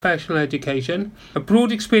professional education, a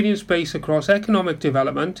broad experience base across economic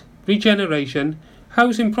development, regeneration,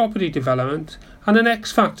 housing property development, and an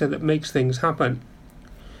X factor that makes things happen.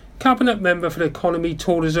 Cabinet Member for Economy,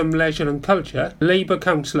 Tourism, Leisure and Culture, Labour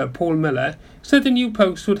Councillor Paul Miller, said the new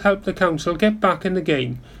post would help the council get back in the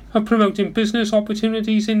game of promoting business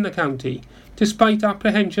opportunities in the county, despite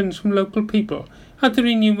apprehensions from local people at the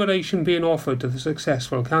remuneration being offered to the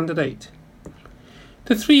successful candidate.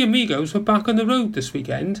 The three amigos were back on the road this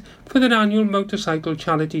weekend for their annual motorcycle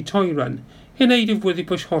charity toy run in aid of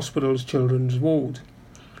Withybush Hospital's Children's Ward.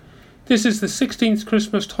 This is the 16th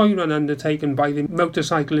Christmas toy run undertaken by the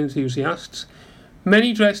motorcycle enthusiasts,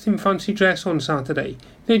 many dressed in fancy dress on Saturday,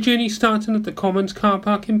 their journey starting at the Commons car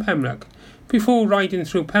park in Pembroke, before riding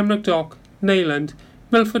through Pembroke Dock, Neyland,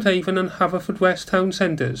 Milford Haven and Haverfordwest town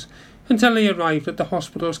centres until they arrived at the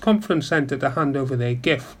hospital's conference centre to hand over their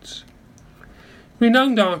gifts.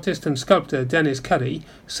 Renowned artist and sculptor Dennis Curry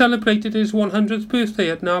celebrated his 100th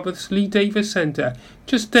birthday at Narberth's Lee Davis Centre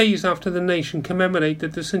just days after the nation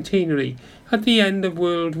commemorated the centenary at the end of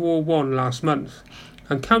World War I last month,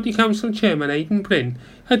 and County Council Chairman Aidan Bryn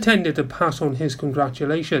attended to pass on his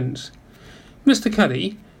congratulations. Mr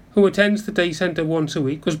Curry, who attends the day centre once a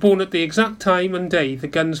week, was born at the exact time and day the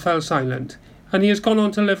guns fell silent, and he has gone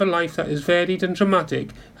on to live a life that is varied and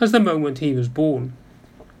dramatic as the moment he was born.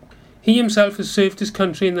 He himself has served his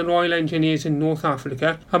country in the Royal Engineers in North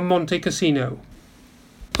Africa and Monte Cassino.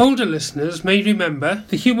 Older listeners may remember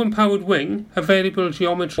the human-powered wing, a variable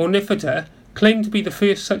geometry ornithopter, claimed to be the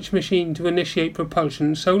first such machine to initiate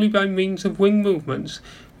propulsion solely by means of wing movements,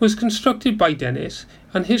 was constructed by Dennis,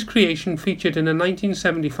 and his creation featured in a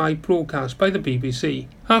 1975 broadcast by the BBC,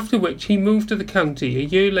 after which he moved to the county a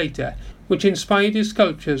year later, which inspired his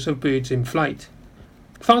sculptures of birds in flight.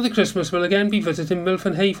 Father Christmas will again be visiting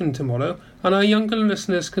Milford Haven tomorrow, and our younger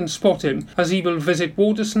listeners can spot him as he will visit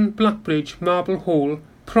Waterson, Blackbridge, Marble Hall,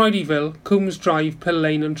 Prideyville, Coombs Drive, Pill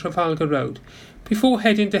Lane and Trafalgar Road, before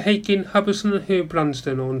heading to Hakin, Hubberston and Herb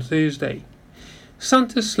Branston on Thursday.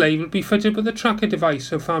 Santa's sleigh will be fitted with a tracker device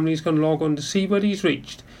so families can log on to see where he's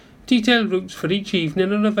reached. Detailed routes for each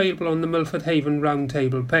evening are available on the Milford Haven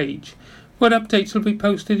Roundtable page, where updates will be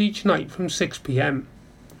posted each night from 6 p.m.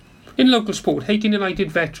 In local sport, Hakin United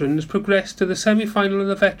veterans progressed to the semi-final of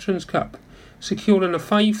the Veterans Cup, securing a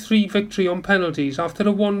 5-3 victory on penalties after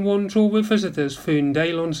a 1-1 draw with visitors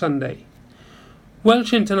Ferndale on Sunday.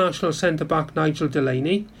 Welsh international centre-back Nigel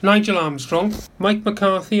Delaney, Nigel Armstrong, Mike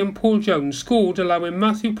McCarthy and Paul Jones scored, allowing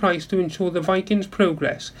Matthew Price to ensure the Vikings'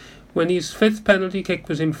 progress when his fifth penalty kick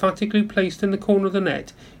was emphatically placed in the corner of the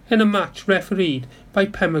net in a match refereed by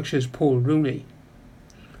Pembrokeshire's Paul Rooney.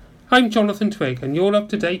 I'm Jonathan Twigg, and you're up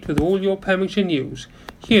to date with all your Pembrokeshire news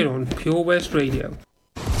here on Pure West Radio.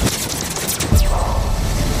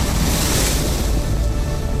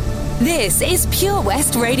 This is Pure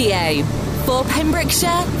West Radio for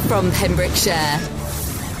Pembrokeshire from Pembrokeshire.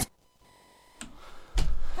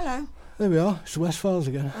 Hello. There we are. It's the West Files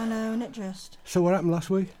again. I know, and it just. So what happened last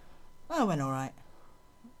week? Oh, it went all right.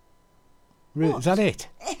 Really? Is that it?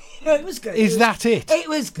 No, it was good. Is that it? It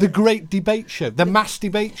was good. The great debate show, the mass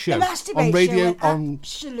debate show, The mass debate on radio show went on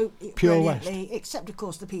absolutely Pure West. brilliantly, except of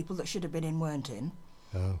course the people that should have been in weren't in.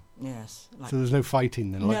 Oh. Yes. So there's no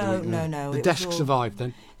fighting then? Like No. The it desk was all- survived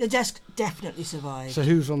then? The desk definitely survived. So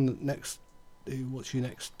who's on the next... What's your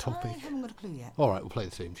next topic? I haven't got a clue yet. All right, we'll play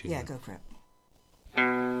the theme tune. Yeah, go for it.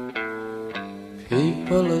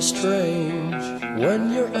 People are strange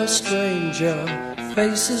when you're a stranger.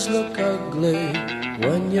 Faces look ugly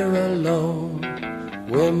when you're alone.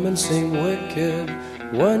 Women seem wicked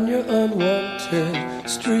when you're unwanted.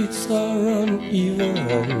 Streets are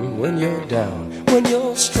uneven when you're down. When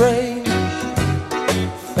you're strange,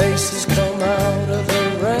 faces come out of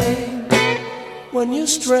the rain. When you're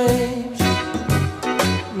strange,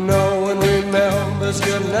 no one remembers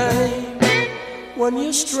your name. When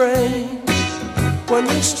you're strange, when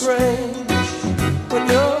you're strange, when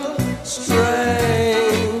you're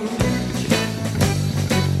strange.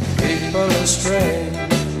 People are strange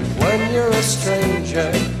when you're a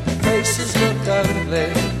stranger. Faces look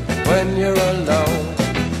ugly when you're alone.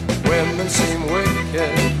 Women seem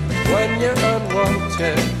wicked when you're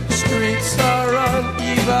unwanted. Streets are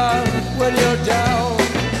uneven when you're down.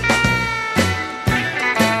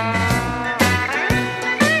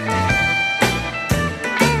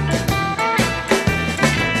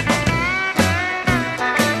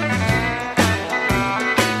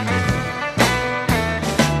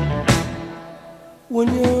 When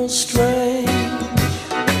you're strange,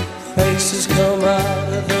 faces come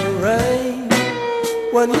out of the rain.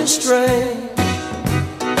 When you're strange,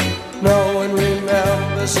 no one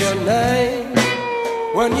remembers your name.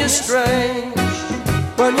 when you're strange,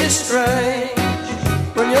 when you're strange,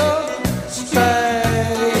 when you're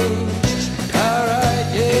strange. Alright,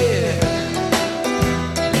 yeah.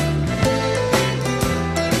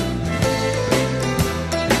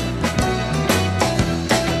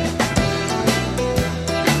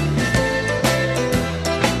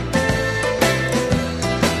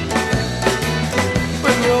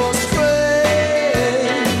 When you're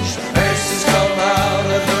strange, faces come out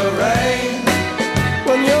of the rain.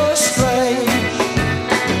 When you're strange,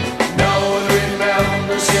 no one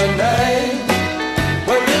remembers your name.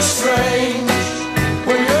 When you're strange,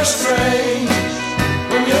 when you're strange,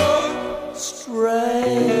 when you're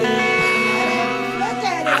strange. Look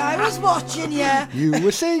at it, I was watching you. You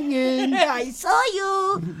were singing. I saw you.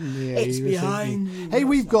 Yeah, It's you were behind singing. you. Hey,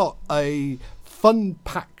 we've got a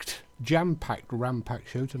fun-packed, jam-packed, ram-packed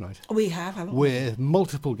show tonight We have, haven't we? with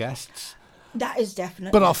multiple guests. That is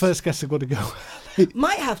definitely. But our first guests have got to go.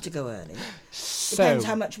 might have to go early. So, Depends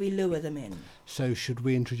how much we lure them in. so should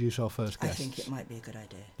we introduce our first I guest? think it might be a good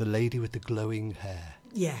idea. The lady with the glowing hair.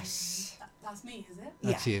 Yes. That's me, is it?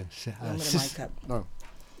 That's Yeah. you. I'm going to mic up.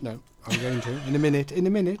 No, I'm going to. In a minute.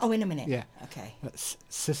 Oh, in a minute. Yeah. Okay. That's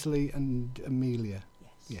Cicely and Amelia.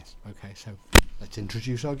 Yes. Okay, so let's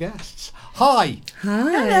introduce our guests. Hi,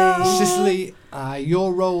 Hi. Cicely.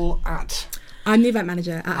 Your role at I'm the event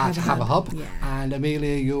manager at Haverhub. Yeah. And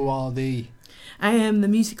Amelia, you are the... I am the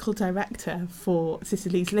musical director for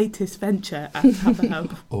Cicely's latest venture at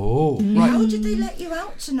Haverhub. Oh, How right. did they let you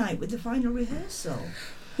out tonight with the final rehearsal?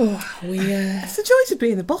 It's a joy to be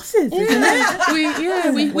in the bosses, isn't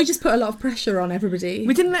it? we just put a lot of pressure on everybody.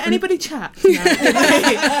 We didn't let anybody chat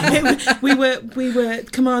tonight. we were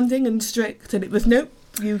commanding and strict, and it was nope.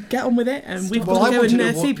 You get on with it, and we've Well, got I to go want to know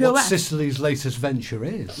and what CPOS. Cicely's latest venture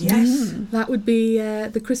is. Yes. That would be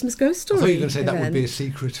the Christmas Ghost I Story. thought you were going to say that would be a event.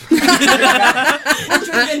 secret. Which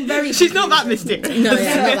would have been very She's not that mystic. No,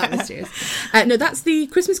 yeah, not that mysterious. No, that's the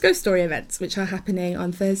Christmas Ghost Story events, which are happening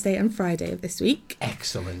on Thursday and Friday of this week,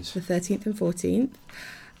 Excellent. the 13th and 14th.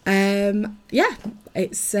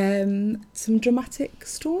 It's some dramatic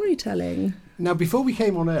storytelling. Now, before we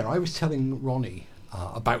came on air, I was telling Ronnie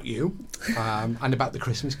about you and about the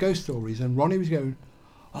Christmas ghost stories, and Ronnie was going,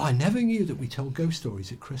 "Oh, I never knew that we told ghost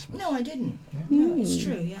stories at Christmas." No, I didn't. No, it's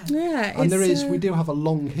true, yeah. Yeah, And there is, we do have a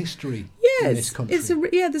long history in this country. there's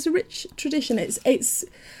a rich tradition.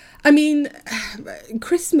 I mean,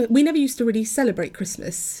 Christmas. We never used to really celebrate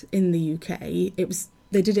Christmas in the UK.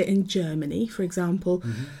 They did it in Germany, for example,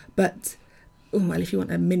 but. Oh, well, if you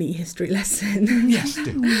want a mini history lesson. Yes,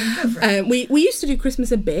 do. We used to do Christmas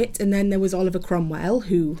a bit, and then there was Oliver Cromwell,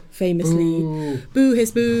 who famously, boo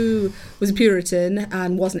his boo, was a Puritan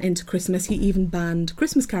and wasn't into Christmas. He even banned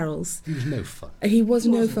Christmas carols. He was no fun. He was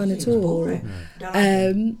no fun at all.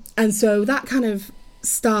 And so that kind of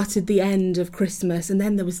started the end of Christmas, and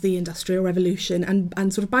then there was the Industrial Revolution,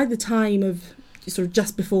 and sort of by the time of sort of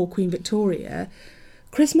just before Queen Victoria,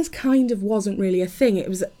 Christmas kind of wasn't really a thing. It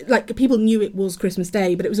was like people knew it was Christmas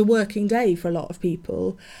Day, but it was a working day for a lot of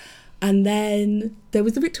people. And then there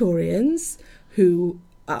was the Victorians, who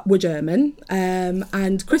were German,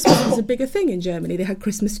 and Christmas was a bigger thing in Germany. They had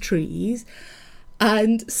Christmas trees,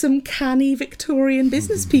 and some canny Victorian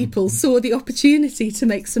business people saw the opportunity to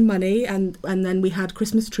make some money, and then we had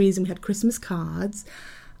Christmas trees and we had Christmas cards,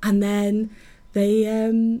 and then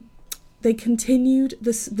they continued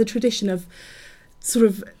the tradition of sort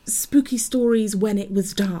of spooky stories when it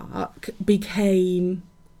was dark became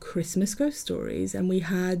Christmas ghost stories, and we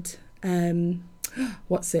had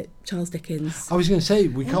Charles Dickens. I was going to say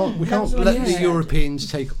we can't let the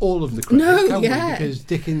Europeans take all of the credit, No, can we? yeah. Because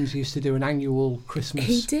Dickens used to do an annual Christmas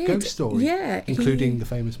He did, ghost story, yeah, including the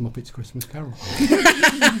famous Muppets Christmas Carol. You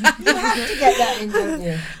have to get that in, don't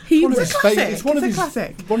you? It's one of his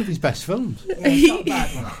classic. one of his best films. Yeah, it's not a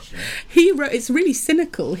bad one, actually. He wrote. It's really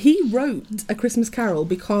cynical. He wrote A Christmas Carol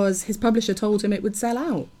because his publisher told him it would sell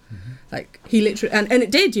out. Like he literally, and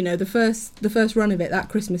it did. You know, the first run of it that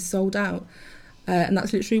Christmas sold out. And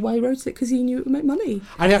that's literally why he wrote it, because he knew it would make money.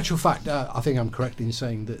 And in actual fact, I think I'm correct in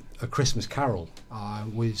saying that A Christmas Carol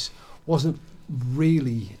wasn't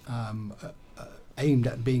really aimed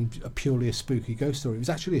at being purely a spooky ghost story. It was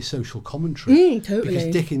actually a social commentary. Totally.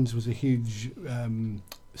 Because Dickens was a huge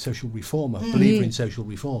social reformer, believer in social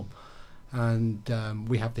reform. And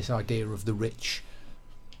we have this idea of the rich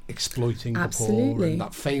exploiting the poor, and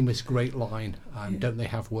that famous great line, don't they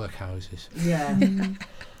have workhouses? Yeah.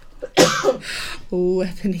 Oh,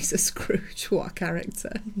 Ebenezer Scrooge, what a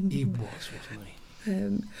character. He was, wasn't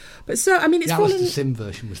he? But so, I mean, it's the fallen... Alistair Sim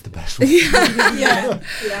version was the best one. Yeah,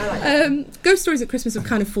 I like that. Ghost stories at Christmas have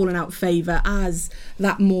kind of fallen out of favour as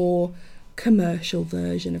that more commercial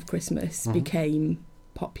version of Christmas became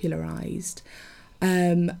popularised.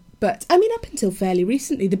 But, I mean, up until fairly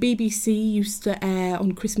recently, the BBC used to air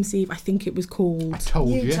on Christmas Eve, I think it was called... I told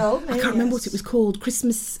you. You told me, I can't remember what it was called, A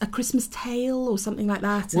Christmas Tale or something like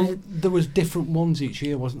that. Well, there was different ones each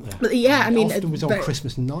year, wasn't there? But yeah, I mean... Often was on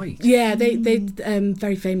Christmas night. Yeah, they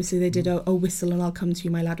very famously, they did Oh Whistle and I'll Come to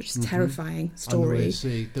You, My Lad, which is a terrifying story.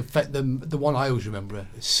 And the one I always remember,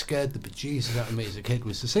 it scared the bejesus out of me as a kid,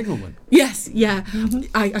 was The Signalman. Yes, yeah.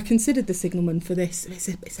 I considered The Signalman for this.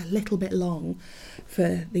 It's a little bit long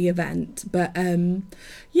for the event, but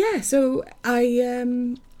so I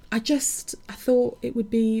thought it would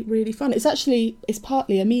be really fun. It's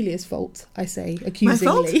partly Amelia's fault, I say accusingly. My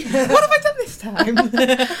fault? What have I done this time?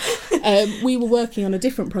 We were working on a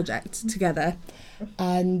different project together,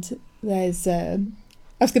 and there's I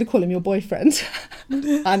was going to call him your boyfriend,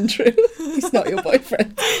 Andrew. He's not your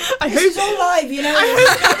boyfriend. This is all live, you know.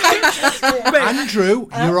 Andrew,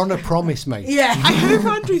 you're on a promise, mate. Yeah. I hope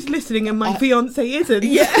Andrew's listening and my fiancé isn't.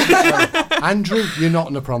 Yeah. Andrew, you're not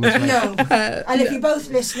on a promise, mate. No. And if you're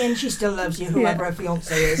both listening, she still loves you, whoever her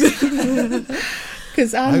fiancé is.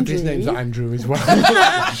 Because I hope his name's Andrew as well.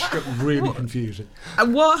 It's really confusing.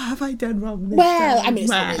 And what have I done wrong this Well, time? I mean,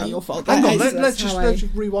 it's not really your fault. Hang on, let's just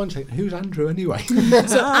rewind a second. Who's Andrew anyway?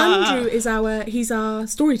 So Andrew is he's our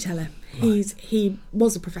storyteller. Right. He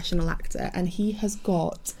was a professional actor, and he has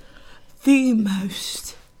got the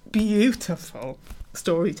most beautiful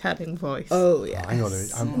storytelling voice. Oh yeah. Hang on,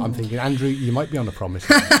 I'm thinking, Andrew, you might be on a promise.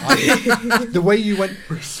 The way you went,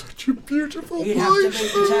 such a beautiful You'd voice. have to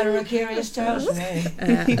make the Terror of Curious Tales for me.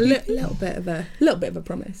 A little bit of a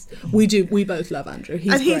promise. We both love Andrew.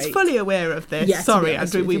 He's fully aware of this. Yes, sorry,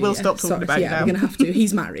 Andrew, we will stop talking about it now. We're going to have to.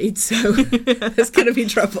 He's married, so there's going to be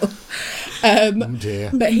trouble. Oh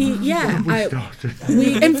dear. But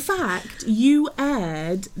in fact, you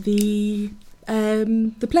aired the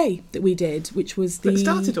play that we did, which was That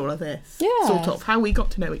started all of this. Yeah. Sort of. How we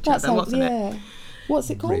got to know each other, wasn't it? What's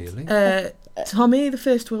it called? Really? Tommy, the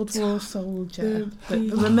First World War soldier.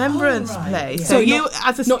 The Remembrance play. Yeah. So you,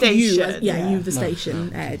 as a Not station. you, the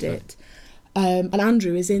station, aired it. And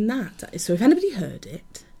Andrew is in that. So if anybody heard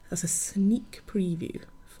it, that's a sneak preview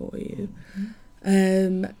for you.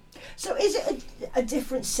 So is it a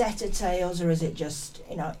different set of tales, or is it just,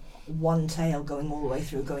 one tale going all the way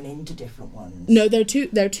through, going into different ones? No, there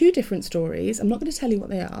are two different stories. I'm not going to tell you what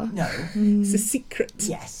they are. No. It's a secret.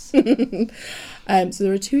 Yes. So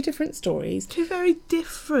there are two different stories. Two very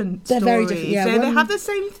different They're stories. very different, yeah. They have the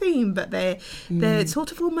same theme, but they're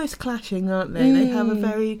sort of almost clashing, aren't they? They have a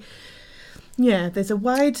very... Yeah, there's a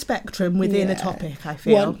wide spectrum within a topic, I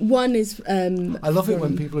feel. One is... I love it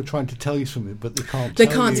when people are trying to tell you something, but they can't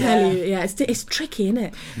tell you. Yeah, it's tricky, isn't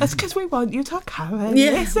it? That's because we want you to come.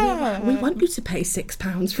 Yes, we want you to pay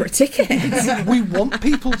 £6 for a ticket. We want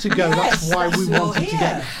people to go. Yes, that's why we that's wanted to all,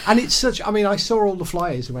 get. And it's such... I mean, I saw all the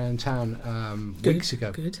flyers around town weeks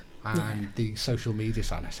ago. Good. And the social media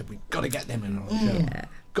side, I said, we've got to get them in on the show. Yeah.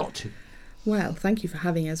 Got to. Well, thank you for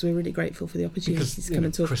having us. We're really grateful for the opportunity to come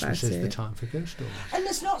and talk Christmas about it. is the time for ghost stories. And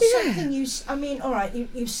there's not something all right,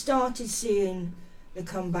 you've started seeing the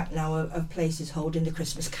comeback now of places holding the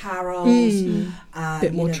Christmas carols. And,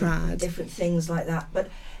 bit more trad. Different things like that. But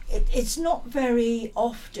it's not very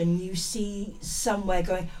often you see somewhere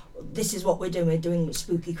going, this is what we're doing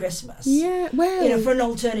Spooky Christmas. Yeah, well... for an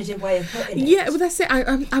alternative way of putting it. Yeah, well, that's it.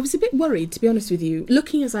 I was a bit worried, to be honest with you.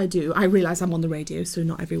 Looking as I do, I realise I'm on the radio, so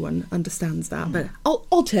not everyone understands that. But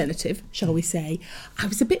alternative, shall we say. I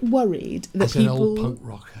was a bit worried that as people... an old punk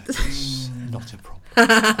rocker, it's not a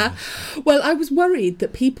problem. Well, I was worried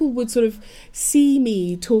that people would sort of see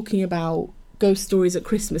me talking about ghost stories at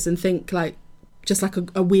Christmas and think, just like a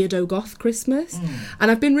weirdo goth Christmas. And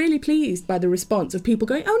I've been really pleased by the response of people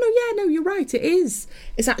going, you're right, it is.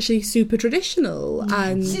 It's actually super traditional.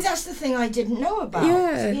 And see, that's the thing I didn't know about.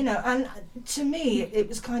 Yeah. And to me, it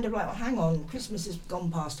was kind of like, well, hang on, Christmas has gone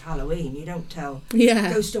past Halloween. You don't tell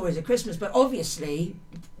ghost stories at Christmas. But obviously,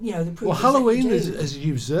 the proof well, Halloween has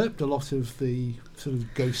usurped a lot of the sort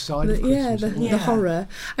of ghost side of Christmas. The horror.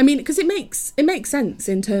 I mean, because it makes sense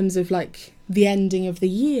in terms of the ending of the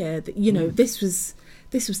year. That, this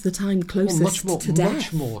was the time closest to death.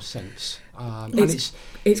 Much more sense.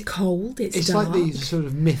 It's cold. It's dark. like the sort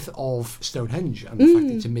of myth of Stonehenge and the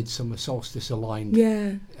fact it's a midsummer solstice aligned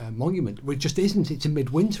monument, which just isn't. It's a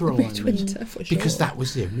midwinter alignment. Midwinter, for sure. Because that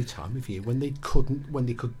was the only time of year when they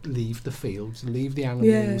could leave the fields, leave the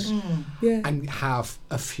animals, and have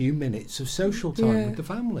a few minutes of social time with the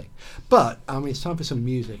family. But it's time for some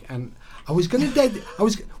music, and I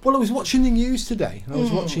was watching the news today, and I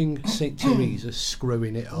was watching St. Teresa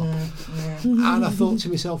screwing it up, and I thought to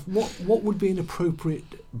myself, what would be an appropriate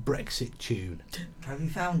Brexit tune? Have you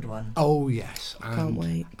found one? Oh yes, Can't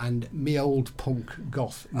wait. And me old punk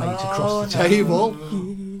goth mate across the table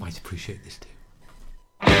might appreciate this too.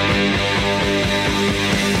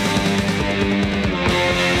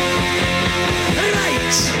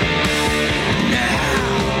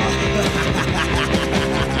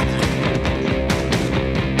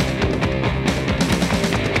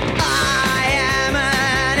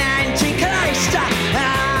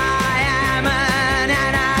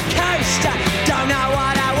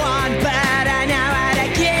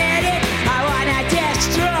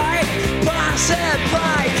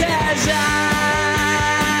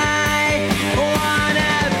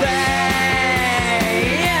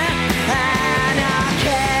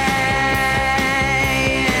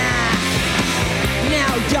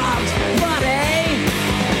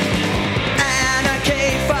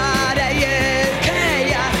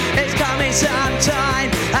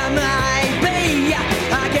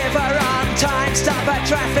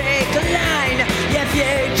 Traffic line, your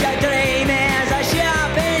future dream is a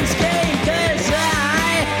shopping scheme, 'cause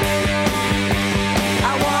I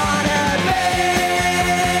wanna be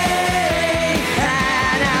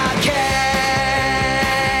anarchy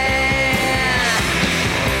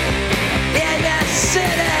in the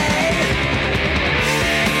city.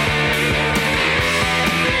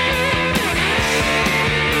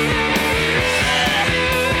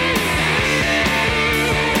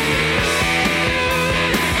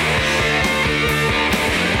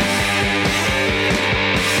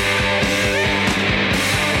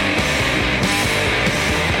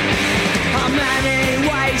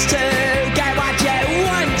 To get what you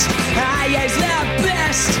want, I use the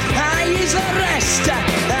best, I use the rest, I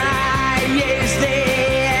use the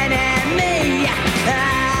enemy,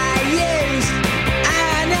 I use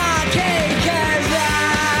anarchy, 'cause I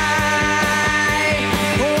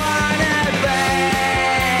wanna be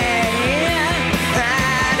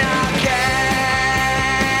anarchy.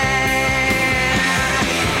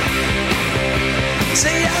 It's the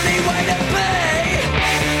only way to be.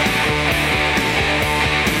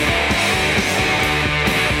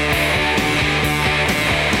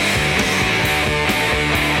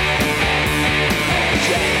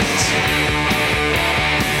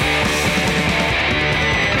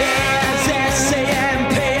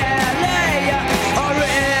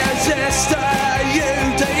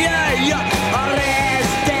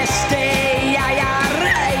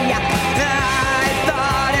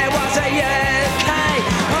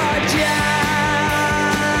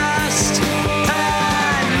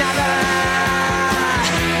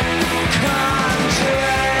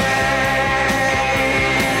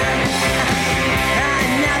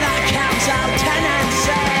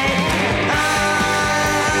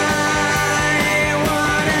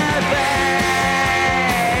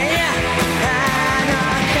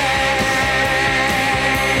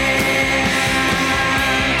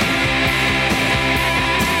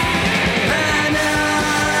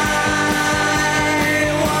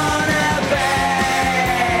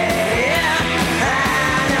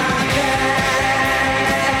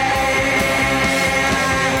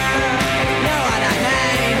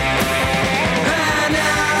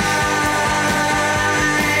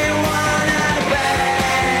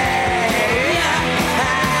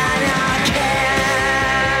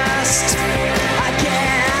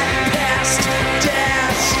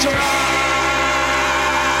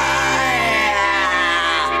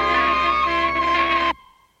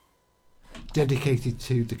 Dedicated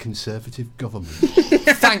to the Conservative government.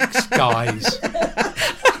 Thanks, guys.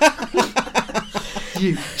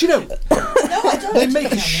 Do you know? No, I don't. They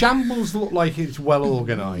make a shambles look like it's well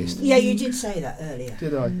organised. Yeah, you did say that earlier.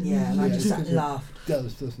 Did I? Yeah, and I just laughed. It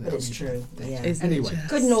does, doesn't it? But it's true. Yeah. Anyway,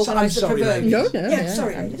 couldn't organise the proverbial. No, yeah,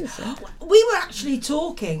 sorry. We were actually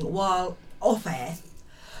talking while off air,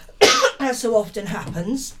 as so often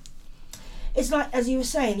happens. It's like, as you were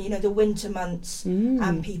saying, you know, the winter months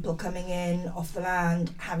and people coming in off the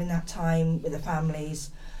land, having that time with the families.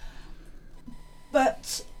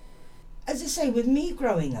 But, as I say, with me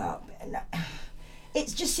growing up,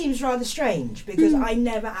 it just seems rather strange because I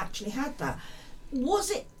never actually had that.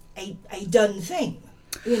 Was it a done thing?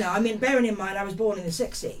 You know, I mean, bearing in mind I was born in the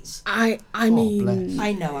 60s. I mean... Bless.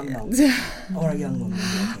 I know I'm not. Or a young woman.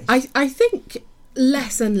 I think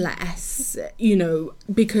less and less, you know,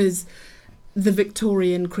 because the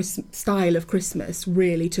Victorian style of Christmas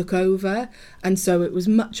really took over, and so it was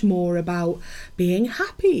much more about being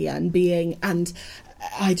happy and being, and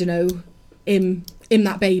I don't know, in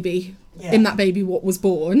that baby in that baby what was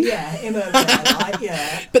born. Yeah, Imogen,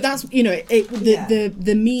 yeah. But that's,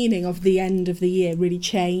 the meaning of the end of the year really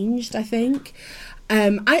changed, I think.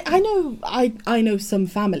 I know some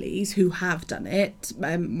families who have done it.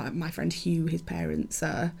 My friend Hugh, his parents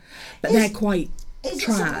are, but they're quite trad. Is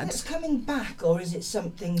it something that's coming back, or is it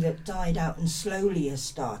something that died out and slowly has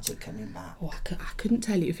started coming back? Oh, I couldn't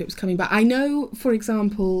tell you if it was coming back. I know, for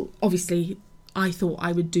example, obviously, I thought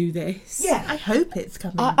I would do this. Yeah, I hope it's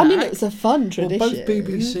coming back. I mean, it's a fun tradition. Well, both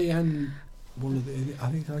BBC and one of the,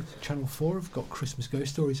 I think Channel 4 have got Christmas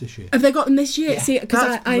ghost stories this year. Have they got them this year? Yeah. See,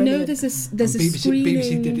 because I know there's a screening.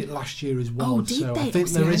 BBC did it last year as well. Oh, did so they? I think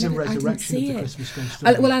there is a resurrection of the Christmas ghost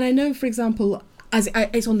story. Well, and I know, for example, as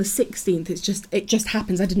it's on the 16th. It just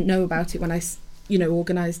happens. I didn't know about it when I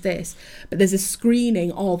organised this. But there's a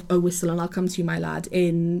screening of "Oh Whistle and I'll Come to You, My Lad"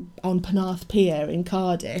 on Penarth Pier in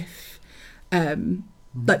Cardiff.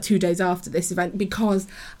 Like 2 days after this event, because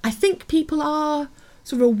I think people are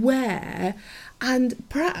sort of aware, and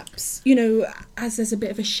perhaps, as there's a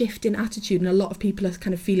bit of a shift in attitude and a lot of people are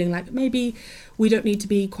kind of feeling like maybe we don't need to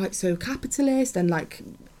be quite so capitalist and like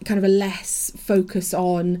kind of a less focus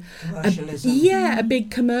on a big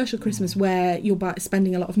commercial Christmas where you're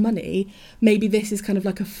spending a lot of money. Maybe this is kind of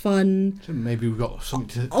like a fun, so maybe we've got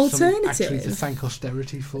something alternative actually to thank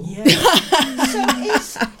austerity for. Yeah. So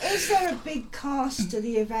is there a big cast to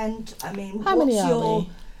the event? I mean, how many are we?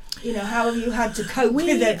 How have you had to cope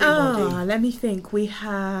with everybody? Let me think. We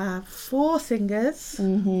have 4 singers.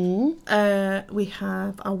 Mm-hmm. We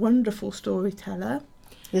have a wonderful storyteller.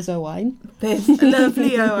 There's Owain. There's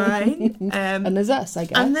lovely Owain. And there's us, I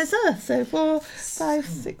guess. And there's us. So 4, 5,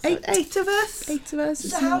 6, 8 of us. 8 of us.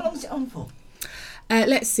 So how long is it on for?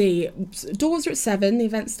 Let's see. Doors are at 7. The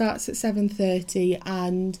event starts at 7:30,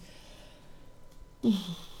 and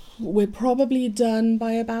we're probably done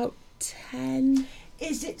by about 10.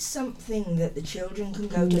 Is it something that the children can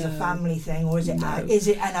go to as a family thing, or is it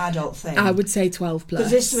an adult thing? I would say 12 plus.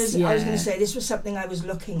 Because this was, I was going to say, this was something I was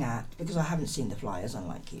looking at, because I haven't seen the flyers,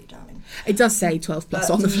 unlike you, darling. It does say 12 plus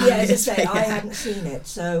on the flyers. Yeah, as I say, I hadn't seen it,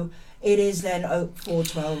 so it is then for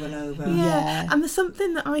 12 and over. Yeah, and there's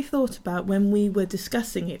something that I thought about when we were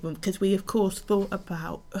discussing it, because we, of course, thought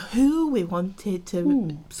about who we wanted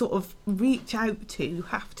to sort of reach out to,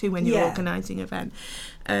 when you're organising an event.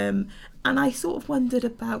 And I sort of wondered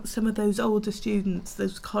about some of those older students,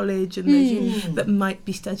 those college and those that might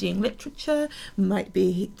be studying literature, might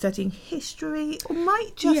be studying history, or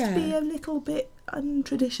might just be a little bit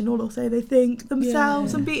untraditional, or so they think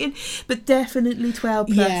themselves, and but definitely 12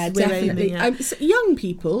 plus. Yeah, definitely. So young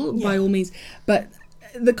people, by all means, but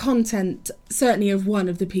the content certainly of one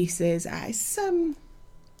of the pieces is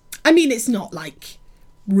it's not like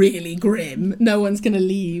really grim. No one's going to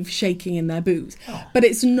leave shaking in their boots, but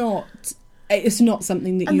it's not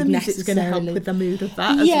something that you'd necessarily. And the music's going to help with the mood of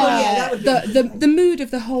that. That the mood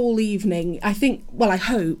of the whole evening. I think. Well, I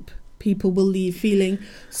hope people will leave feeling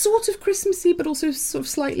sort of Christmassy, but also sort of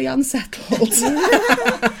slightly unsettled.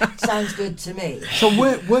 Sounds good to me. So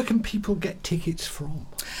where can people get tickets from?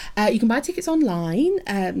 You can buy tickets online.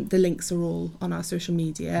 The links are all on our social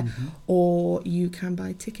media, or you can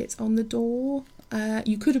buy tickets on the door.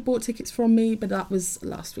 You could have bought tickets from me, but that was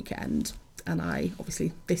last weekend, and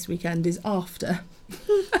obviously this weekend is after.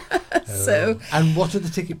 So, and what are the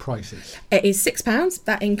ticket prices? It is £6.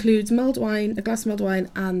 That includes mulled wine, a glass of mulled wine,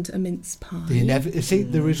 and a mince pie.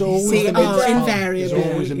 There is always a mince pie. Invariably. There's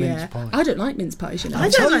always a mince pie. I don't like mince pies, I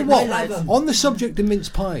don't like them. On the subject of mince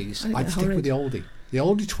pies, I'd stick with the oldie. The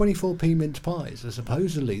oldie 24p mince pies are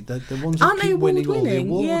supposedly the ones that keep winning all the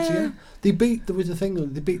awards. Yeah. They beat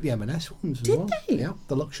the M&S ones as well. Did they? Yeah,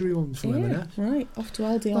 the luxury ones from M&S. Right, off to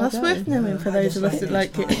Aldi. Well, that's worth knowing for those of us that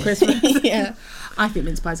like it at Christmas. Yeah, I think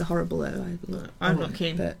mince pies are horrible though. I'm not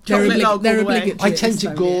keen. But they're obligatory. I tend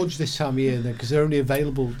to gorge this time of year because they're only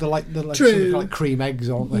available. They're like sort of like cream eggs,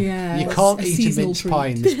 aren't they? Yeah, you can't eat a mince pie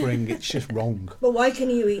in the spring. It's just wrong. But why can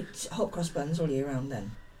you eat hot cross buns all year round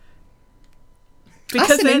then? Because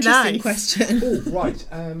that's an interesting question. Oh, right.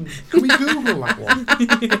 Can we Google that one?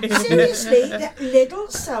 Seriously, Lidl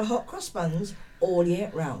sell hot cross buns all year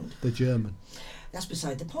round. They're German. That's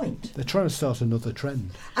beside the point. They're trying to start another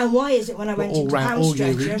trend. And why is it when I went into Pound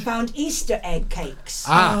Stretcher and found Easter egg cakes?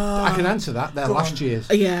 I can answer that. They're last year's.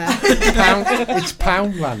 Yeah. It's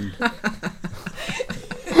Poundland.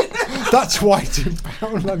 That's why it's in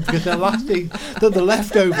Poundland, because they're the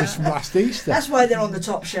leftovers from last Easter. That's why they're on the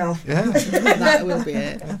top shelf. Yeah. That will be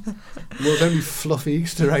it. Well, it's only fluffy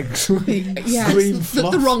Easter eggs. Green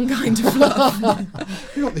fluff. The wrong kind of fluff.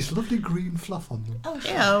 You've got this lovely green fluff on them. Oh,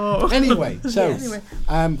 yeah. Anyway, so,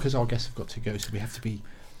 because our guests have got to go, so we have to be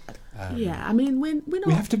Yeah, I mean, we're not.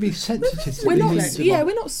 We have to be sensitive. We're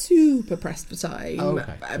not super pressed for time. Oh,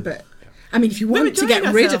 okay. But I mean, if you want to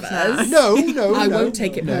get rid of us, no, I won't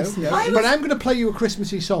take it personally. No. But I'm going to play you a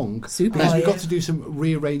Christmassy song. Super. Because we've got to do some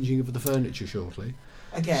rearranging of the furniture shortly.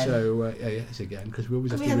 Again. So yes, again, because we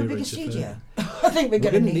always have to have a rearrange bigger the studio. I think we're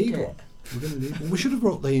going to need one. We're going to need one. We should have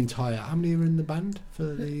brought the entire. How many are in the band for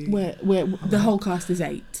the? The whole cast is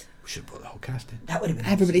 8. We should have brought the whole cast in. That would have been.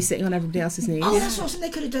 Everybody awesome. sitting on everybody else's knees. Oh, that's awesome! They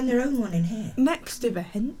could have done their own one in here. Next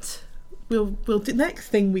event. We'll do next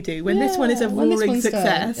thing we do when this one is a roaring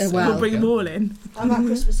success. We'll bring them all in. How about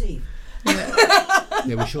Christmas Eve?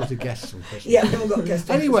 Yeah, we're short of guests on Christmas. Yeah, we haven't got guests.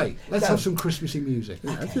 Anyway, let's have some Christmassy music.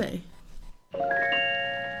 Lovely.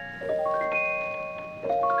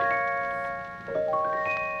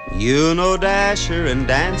 You know Dasher and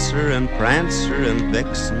Dancer and Prancer and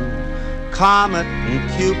Vixen, Comet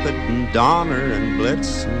and Cupid and Donner and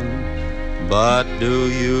Blitzen. But do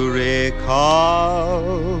you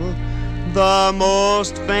recall the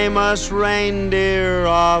most famous reindeer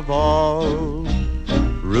of all?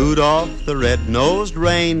 Rudolph the red-nosed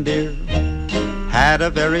reindeer had a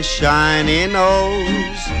very shiny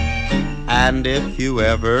nose, and if you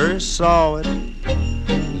ever saw it,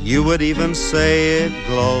 you would even say it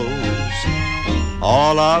glows.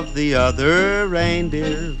 All of the other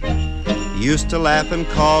reindeer used to laugh and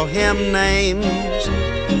call him names.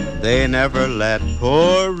 They never let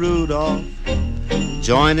poor Rudolph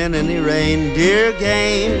join in any reindeer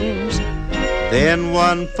games. Then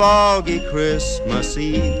one foggy Christmas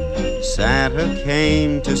Eve, Santa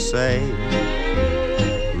came to say,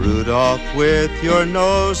 Rudolph, with your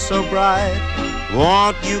nose so bright,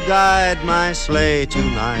 won't you guide my sleigh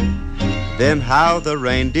tonight? Then how the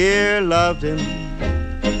reindeer loved him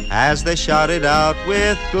as they shouted out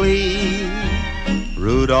with glee,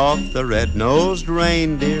 Rudolph the red-nosed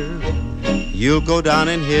reindeer, you'll go down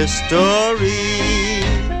in history.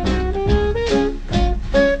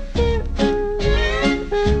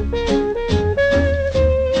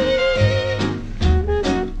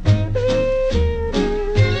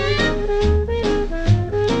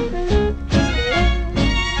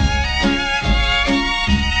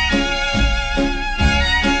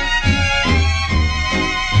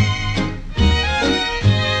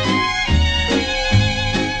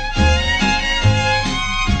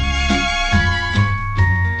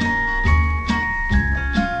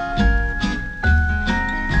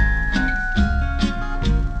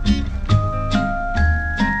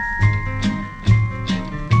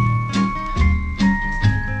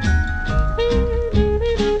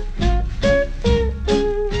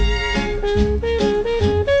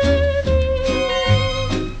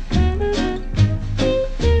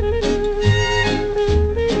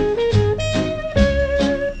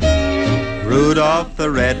 Rudolph the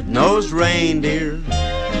red-nosed reindeer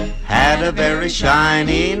had a very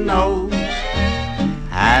shiny nose,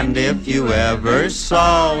 and if you ever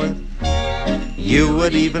saw it, you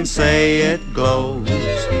would even say it glows.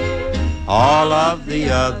 All of the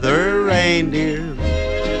other reindeer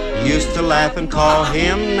used to laugh and call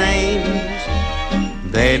him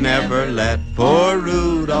names. They never let poor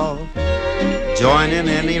Rudolph join in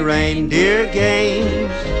any reindeer games.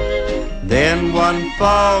 Then one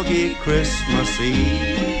foggy Christmas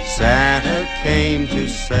Eve, Santa came to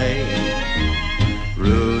say,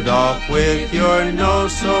 Rudolph, with your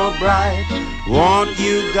nose so bright, won't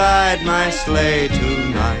you guide my sleigh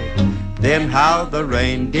tonight? Then how the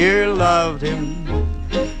reindeer loved him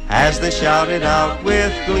as they shouted out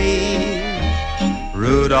with glee,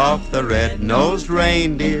 Rudolph the red-nosed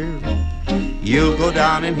reindeer, you'll go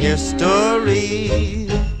down in history.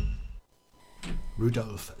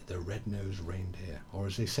 Rudolph the red-nosed reindeer, or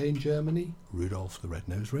as they say in Germany, Rudolph the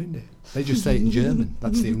red-nosed reindeer. They just say it in German.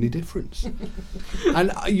 That's the only difference.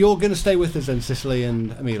 And you're going to stay with us then, Cicely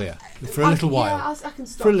and Amelia, for a little while. Yeah, I can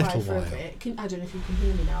stop for a little for while. a bit. I don't know if you can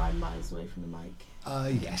hear me now. I'm miles away from the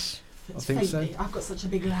mic. Yes, It's I think faintly. so. I've got such a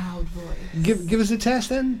big loud voice. Give us a test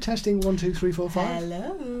then. Testing 1, 2, 3, 4, 5.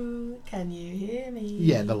 Hello, can you hear me?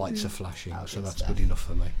 Yeah, the lights are flashing, so good that's stuff. good enough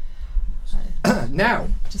for me. Now,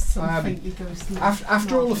 Just some faintly ghostly.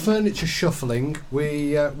 after all the furniture shuffling,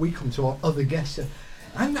 we come to our other guest.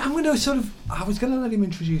 I'm going to sort of. I was going to let him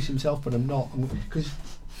introduce himself, but I'm not, because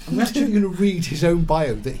I'm actually going to read his own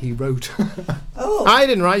bio that he wrote. Oh, I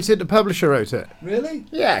didn't write it, the publisher wrote it. Really?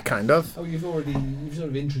 Yeah, kind of. Oh, you've sort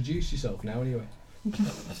of introduced yourself now, anyway.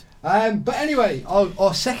 But anyway,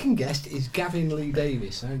 our second guest is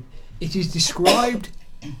Gavin.L.Davies. And it is described,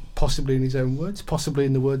 possibly in his own words, possibly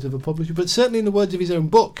in the words of a publisher, but certainly in the words of his own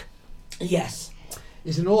book, yes.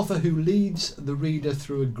 is an author who leads the reader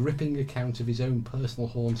through a gripping account of his own personal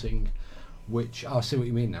haunting which I'll see what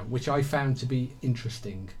you mean now, which I found to be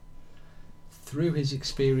interesting. Through his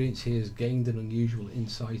experience, he has gained an unusual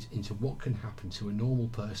insight into what can happen to a normal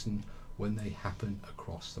person when they happen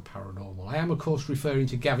across the paranormal. I am, of course, referring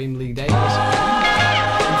to Gavin.L.Davies.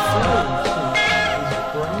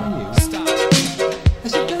 Brand new.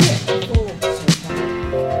 Has it done it?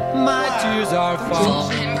 My tears are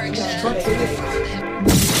falling.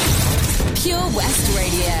 Pure West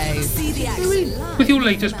Radio. See the action. With your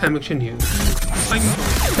latest Pembrokeshire news, I'm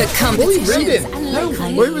The competitions reading? and No, local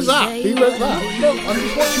who was that? Who wrote that? No, I'm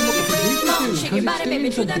just watching what the producer's doing, because it's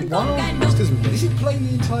doing something wild. Is it playing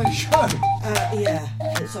the entire show? Yeah,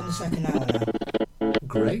 it's on the second hour now.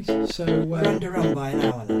 Great, so... We're underrun by an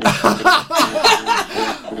hour now.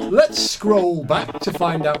 Let's scroll back to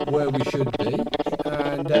find out where we should be.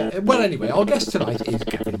 And well, anyway, our guest tonight is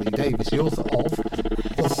Gavin.L.Davies, the author of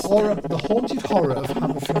The Haunted Horror of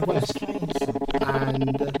Haverhub West.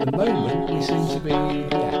 And at the moment, we seem to be...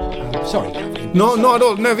 sorry, Gavin. No, not at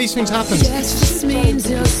all. No, these things happen. It's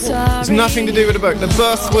nothing to do with the book. The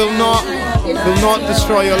book will not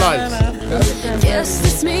destroy your life. Yes,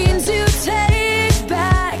 this means you take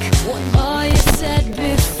back all you said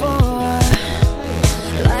before,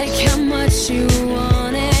 like how much you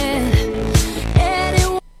wanted.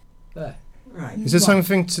 There. Right. Is there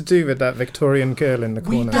something to do with that Victorian girl in the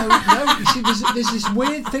We corner? don't know. You see, there's this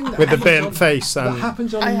weird thing that With the happens burnt face that and...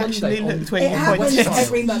 happens on I Monday. actually looked when It you happens pointed.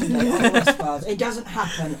 every Monday on the West Files. It doesn't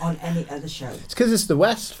happen on any other show. It's because it's the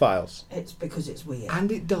West Files. It's because it's weird.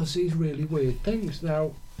 And it does these really weird things.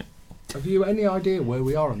 Now, have you any idea where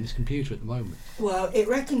we are on this computer at the moment? Well, it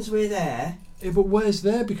reckons we're there. Yeah, but where's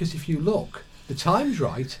there? Because if you look, the time's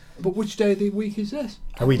right, but which day of the week is this?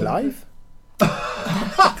 Are we live?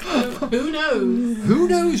 Who knows? Who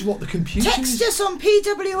knows what the computer Text is? us on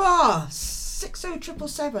PWR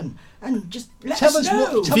 60777 and just let Tell us us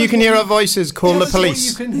what- know. tell If you can hear our voices, call Tell the us what police.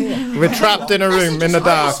 you can hear. We're trapped in a room in the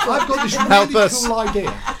dark. I've got this Help really us. cool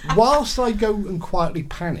idea. Whilst I go and quietly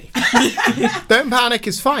panic, Don't panic,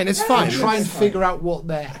 it's fine, it's and fine. try and figure out what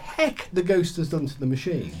the heck the ghost has done to the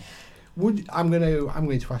machine. I'm going to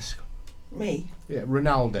ask Me,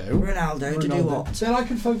 Ronaldo to do what? Then I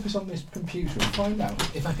can focus on this computer and find out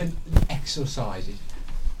if I can exercise it.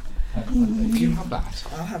 If you have that.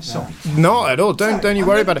 I'll have Sorry. Not at all. Don't you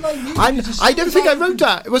worry about it. I don't think I wrote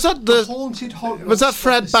that. Was that The haunted horror. Was that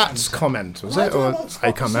Fred Batt's comment? Was it? Or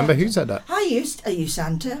I can't remember who said that. Are you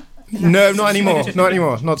Santa? No, not anymore. Not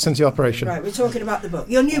anymore. Not since the operation. Right, we're talking about the book.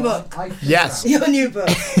 Your new book. Yes. Your new book.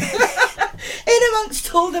 In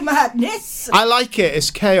amongst all the madness. I like it.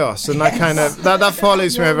 It's chaos, and I kind of that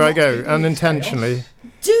follows me wherever I go, unintentionally.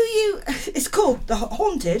 Do you? It's called The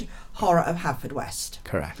Haunted Horror of Haverhub West.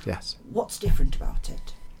 Correct. Yes. What's different about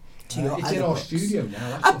it to your It's other in our books? studio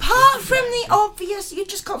now. that's Apart from the obvious, you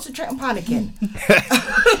just concentrate on panicking.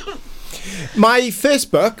 My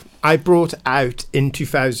first book I brought out in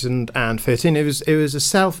 2013. It was a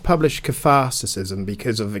self-published catharticism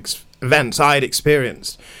because of events I'd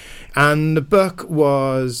experienced, and the book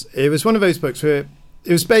was one of those books where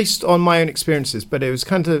it was based on my own experiences, but it was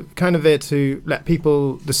kind of there to let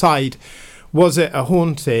people decide. Was it a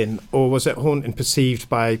haunting, or was it haunting perceived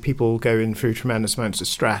by people going through tremendous amounts of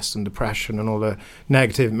stress and depression and all the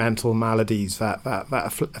negative mental maladies that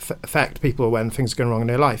affect people when things are going wrong in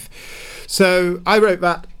their life? So I wrote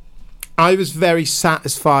that. I was very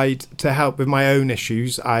satisfied to help with my own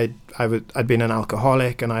issues. I'd been an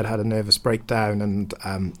alcoholic, and I'd had a nervous breakdown, and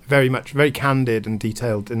very candid and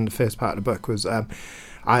detailed in the first part of the book was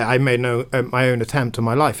I made my own attempt on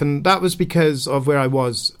my life, and that was because of where I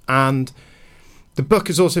was. And the book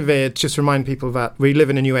is also there to just remind people that we live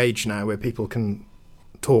in a new age now where people can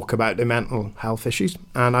talk about their mental health issues,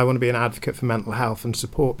 and I want to be an advocate for mental health and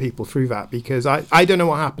support people through that, because I don't know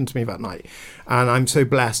what happened to me that night, and I'm so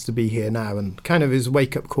blessed to be here now, and kind of is a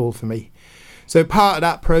wake-up call for me. So part of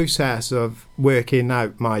that process of working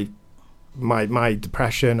out my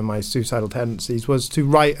depression and my suicidal tendencies was to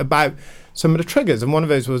write about some of the triggers, and one of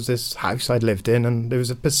those was this house I'd lived in, and there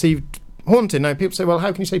was a perceived haunting. Now people say, well,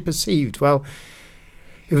 how can you say perceived? Well,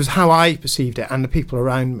 it was how I perceived it and the people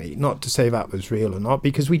around me, not to say that was real or not,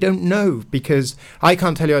 because we don't know, because I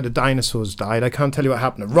can't tell you how the dinosaurs died, I can't tell you what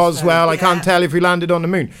happened at Roswell, I can't tell if we landed on the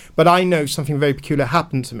moon, but I know something very peculiar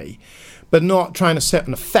happened to me. But not trying to sit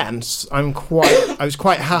on a fence, I was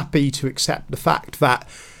quite happy to accept the fact that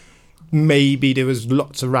maybe there was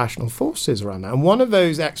lots of rational forces around that. And one of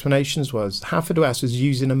those explanations was Haverhub West was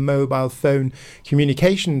using a mobile phone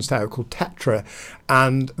communications tower called Tetra,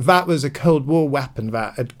 and that was a Cold War weapon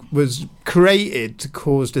that was created to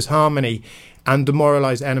cause disharmony and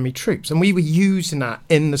demoralise enemy troops. And we were using that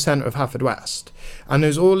in the centre of Haverhub. And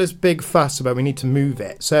there's all this big fuss about we need to move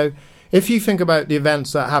it. So if you think about the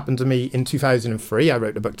events that happened to me in 2003, I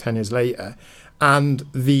wrote the book 10 years later, and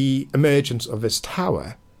the emergence of this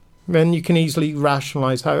tower, then you can easily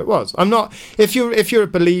rationalise how it was. I'm not, if you're a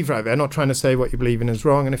believer out there, I'm not trying to say what you believe in is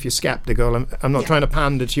wrong, and if you're sceptical, I'm not trying to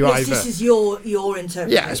pander to you either. This is your interpretation.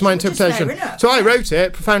 Yeah, it's my interpretation. So I wrote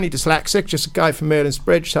it, profoundly dyslexic, just a guy from Merlin's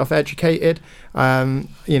Bridge, self-educated.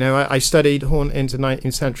 I studied into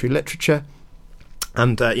 19th century literature,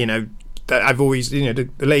 and I've always, the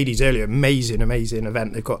ladies earlier, amazing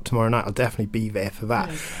event they've got tomorrow night. I'll definitely be there for that.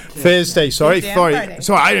 Thursday, sorry, I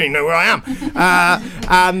don't even know where I am.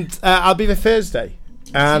 And I'll be there Thursday.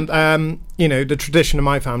 And, the tradition of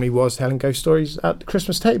my family was telling ghost stories at the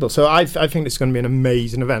Christmas table. So I think it's going to be an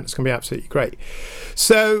amazing event. It's going to be absolutely great.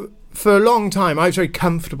 So for a long time, I was very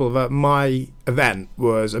comfortable that my event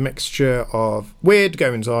was a mixture of weird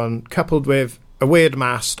goings on coupled with a weird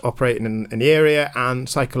mast operating in the area and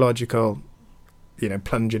psychological,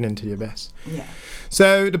 plunging into the abyss. Yeah.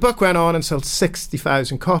 So the book went on and sold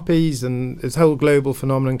 60,000 copies, and this whole global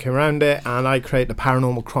phenomenon came around it, and I created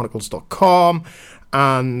paranormalchronicles.com,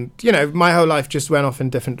 and, my whole life just went off in a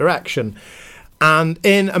different direction. And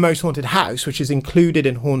in A Most Haunted House, which is included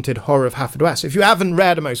in Haunted Horror of Haverhub. If you haven't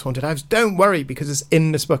read A Most Haunted House, don't worry, because it's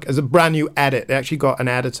in this book as a brand new edit. They actually got an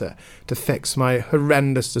editor to fix my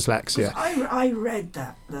horrendous dyslexia. I read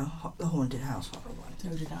that, the Haunted House horror one. So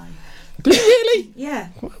did I. Did you really? Yeah.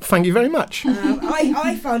 Well, thank you very much.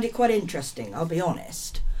 I found it quite interesting, I'll be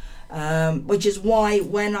honest. Which is why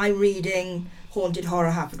when I'm reading Haunted Horror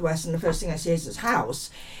Haverhub, and the first thing I see is this house,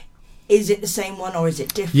 is it the same one or is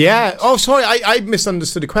it different? Yeah. Oh, sorry. I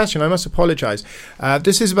misunderstood the question. I must apologise.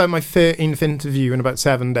 This is about my 13th interview in about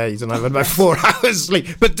 7 days, and I've had about 4 hours sleep.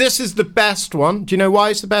 But this is the best one. Do you know why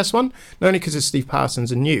it's the best one? Not only because it's Steve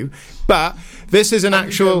Parsons and you, but this is an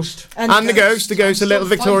actual... And the ghost, a little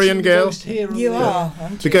Victorian girl. You are.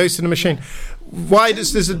 The ghost in the machine. Why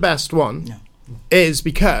this is the best one is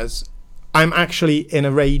because I'm actually in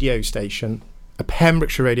a radio station, a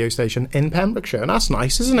Pembrokeshire radio station in Pembrokeshire, and that's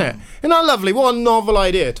nice, isn't it? Isn't that lovely? What a novel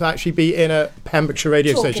idea to actually be in a Pembrokeshire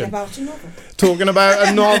radio station. Talking about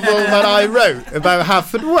a novel that I wrote about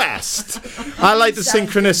Haverhub. I like the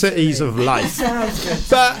synchronicities of life. Sounds good.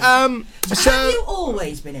 But have you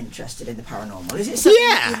always been interested in the paranormal? Is it something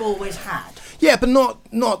that you've always had? Yeah, but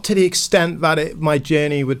not to the extent that my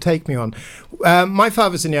journey would take me on. My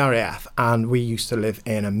father's in the RAF, and we used to live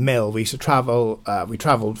in a mill. We used to travel. We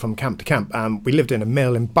travelled from camp to camp, and we lived in a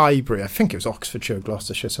mill in Bybury. I think it was Oxfordshire,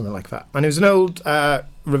 Gloucestershire, something like that. And it was an old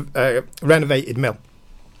renovated mill.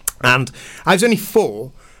 And I was only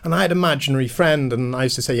 4, and I had an imaginary friend, and I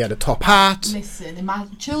used to say he had a top hat. Listen,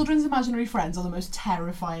 children's imaginary friends are the most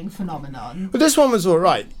terrifying phenomenon. But this one was all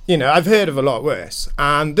right. I've heard of a lot worse.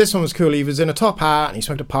 And this one was cool. He was in a top hat, and he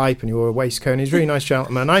smoked a pipe, and he wore a waistcoat, and he's a really nice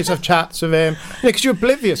gentleman. I used to have chats with him. Because you're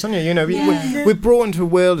oblivious, aren't you? We're brought into a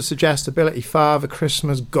world of suggestibility. Father,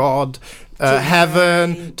 Christmas, God,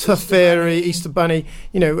 heaven, Tooth Fairy, Easter Bunny,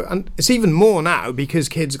 and it's even more now because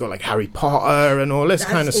kids got like Harry Potter and all this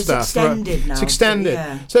kind of stuff. It's extended now. It's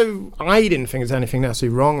extended. So I didn't think there's anything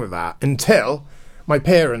necessarily wrong with that until my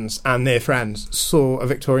parents and their friends saw a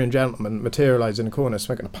Victorian gentleman materialise in a corner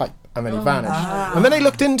smoking a pipe, and then he vanished. And then they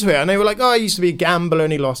looked into it, and they were like, I used to be a gambler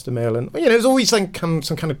and he lost a mill. And, it was always like some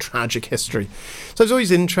kind of tragic history. So I was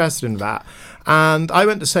always interested in that. And I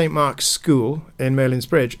went to St Mark's School in Merlin's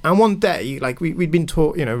Bridge, and one day, we'd been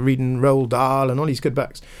taught, reading Roald Dahl and all these good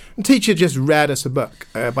books. And the teacher just read us a book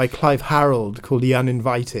by Clive Harold called The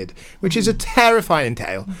Uninvited, which is a terrifying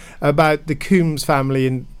tale about the Coombs family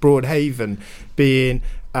in Broadhaven being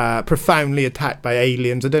profoundly attacked by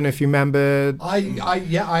aliens. I don't know if you remember.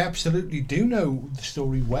 I absolutely do know the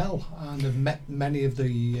story well, and have met many of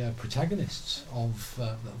the protagonists of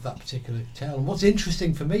that particular tale. And what's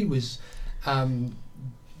interesting for me was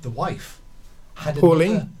the wife had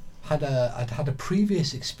Pauline had a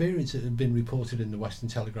previous experience that had been reported in the Western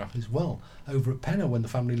Telegraph as well, over at Penna, when the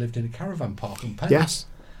family lived in a caravan park in Penna. Yes.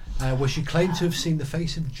 Where she claimed to have seen the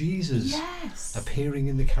face of Jesus appearing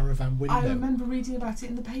in the caravan window. I remember reading about it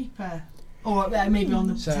in the paper. Or maybe on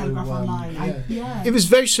the Telegraph online. It was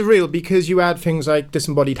very surreal because you had things like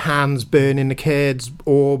disembodied hands burning the kids,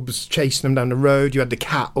 orbs chasing them down the road. You had the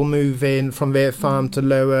cattle moving from their farm to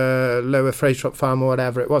lower Freystrop farm or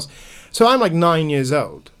whatever it was. So I'm like 9 years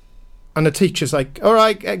old, and the teacher's like, all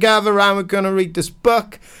right, gather around, we're going to read this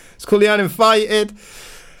book. It's called The Uninvited.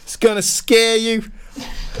 It's going to scare you.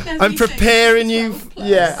 I'm preparing you.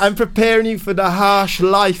 I'm preparing you for the harsh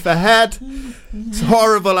life ahead. It's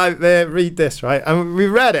horrible out there. Read this, right? And we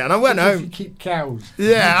read it, and I went home. You keep cows.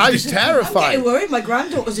 Yeah, I was terrified. I'm getting worried. My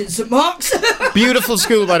granddaughter's in St Mark's. Beautiful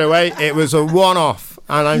school, by the way. It was a one-off,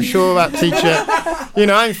 and I'm sure that teacher,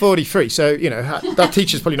 I'm 43, so, that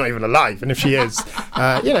teacher's probably not even alive, and if she is,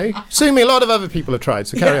 sue me. A lot of other people have tried,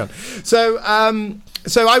 so carry on. So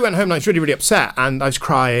I went home and I was really, really upset, and I was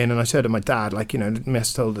crying, and I said to my dad,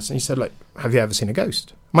 Miss told us, and he said, have you ever seen a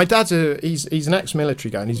ghost? My dad's he's an ex-military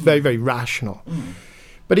guy, and he's very, very rational.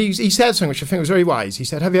 But he said something which I think was very wise. He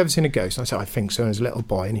said, have you ever seen a ghost? And I said, I think so, as a little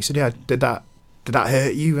boy. And he said, yeah, did that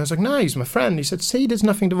hurt you? I was like, no, he's my friend. He said, see, there's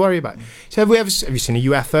nothing to worry about. He said, have you seen a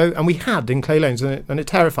UFO? And we had in Clay Lanes, and it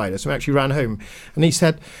terrified us. We actually ran home. And he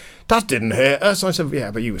said, that didn't hurt us. And I said,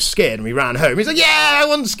 yeah, but you were scared, and we ran home. He's like, yeah, I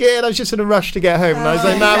wasn't scared. I was just in a rush to get home. And I was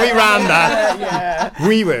like, no, we ran that. Yeah.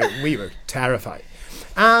 We were terrified.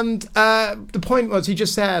 And the point was, he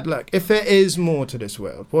just said, look, if there is more to this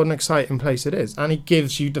world, what an exciting place it is. And he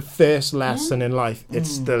gives you the first lesson in life.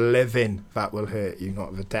 It's the living that will hurt you,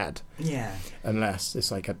 not the dead. Yeah. Unless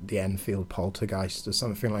it's like at the Enfield poltergeist or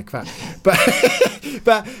something like that.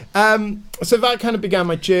 But so that kind of began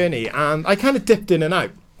my journey, and I kind of dipped in and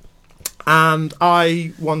out. And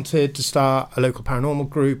I wanted to start a local paranormal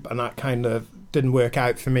group, and that kind of didn't work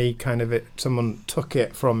out for me. Someone took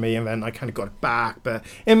it from me, and then I kind of got it back. But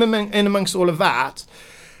in amongst all of that,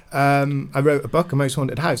 I wrote a book, A Most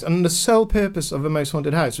Haunted House, and the sole purpose of A Most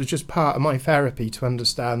Haunted House was just part of my therapy to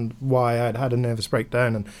understand why I'd had a nervous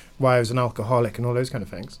breakdown and why I was an alcoholic and all those kind of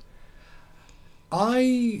things.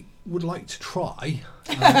 I would like to try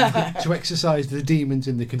to exercise the demons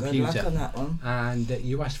in the computer. Good luck on that one. And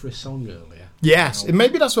you asked for a song earlier. Yes,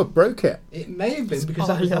 maybe that's what broke it. It may have been, because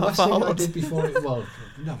that was the last thing I did before it. Well,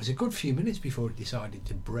 no, it was a good few minutes before it decided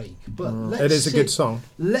to break. But it is a good song.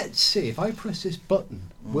 Let's see, if I press this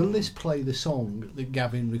button, will this play the song that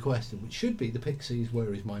Gavin requested, which should be the Pixies'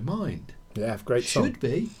 Where Is My Mind? Yeah, great song. Should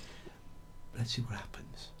be. Let's see what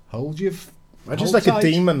happens. Hold your... I just like tight.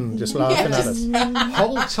 A demon just laughing at us.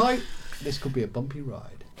 Hold tight. This could be a bumpy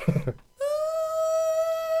ride.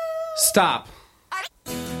 Stop.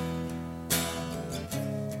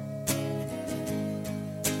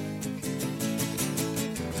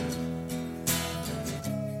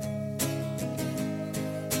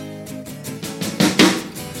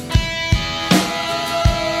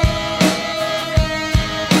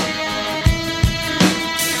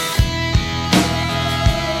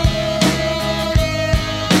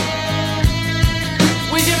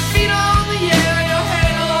 With your feet on the air, your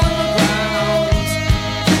head on the ground.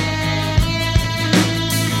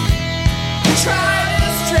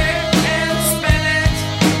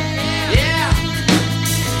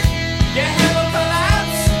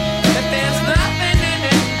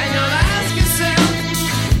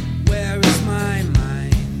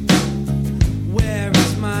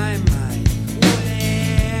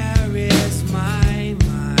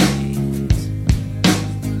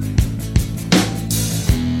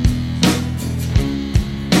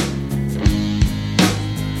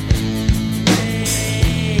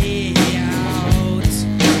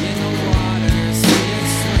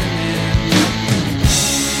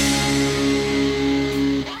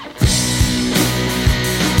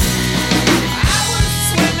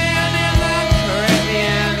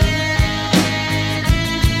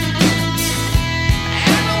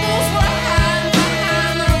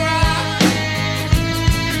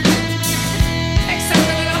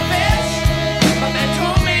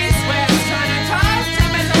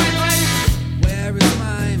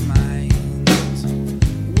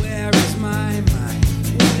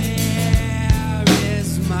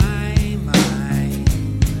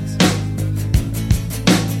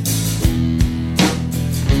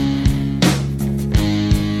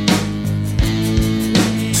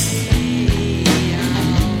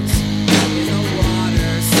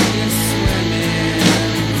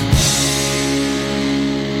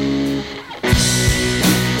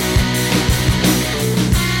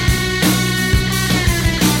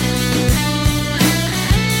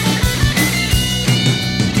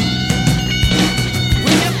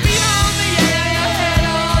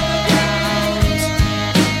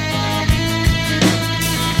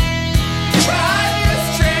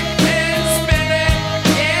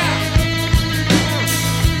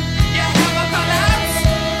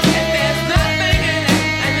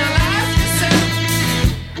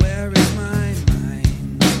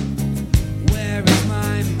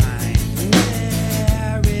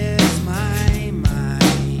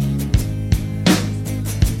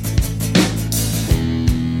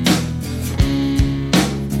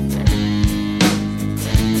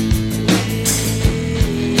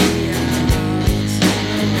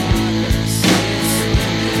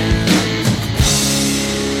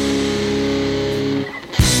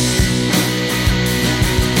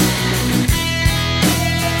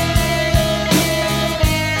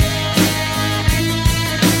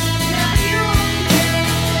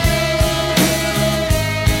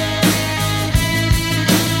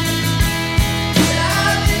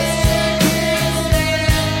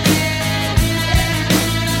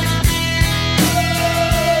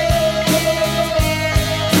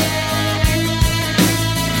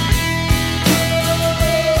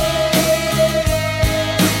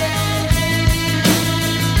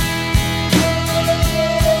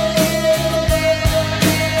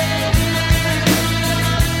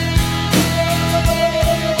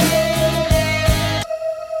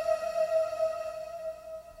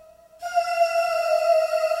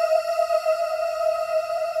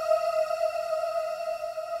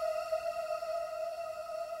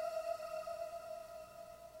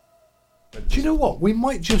 Do you know what? We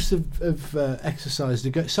might just have exercised a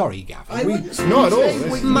go. Sorry, Gavin. Not at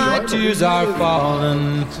all. My tears are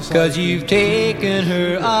falling because you've taken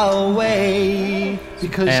her away.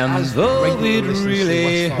 Because and though it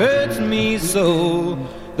really hurts me so,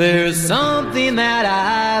 there's something that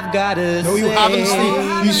I've got to say. No, you haven't,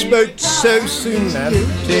 Steve. You spoke so soon then.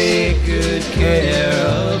 Take good care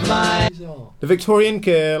of my... The Victorian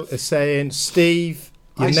girl is saying, Steve,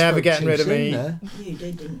 you're never getting rid of me. You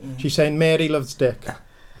did, didn't you? She's saying, Mary loves dick.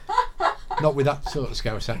 Not with that sort of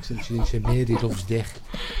Scouse accent. She didn't say, Mary loves dick.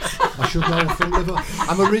 I should know from Liverpool.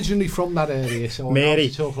 I'm originally from that area, so I know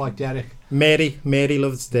to talk like Derek. Mary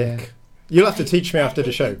loves dick. Yeah. You'll have to teach me after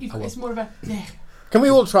the show. It's more of a dick. Can we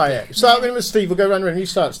all try it? Start with Steve. We'll go round and you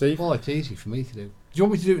start, Steve. Well, it's easy for me to do. Do you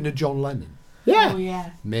want me to do it in a John Lennon? Yeah. Oh,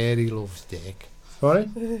 yeah. Mary loves dick. Ronnie?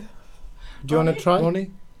 Do you want to try?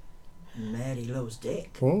 Ronnie? Mary loves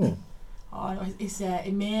dick. Oh. It's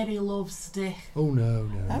Mary loves dick. Oh, no.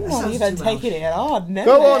 I'm not even taking it hard. No.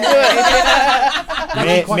 Go on, do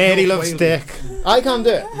it. Mary loves dick. I can't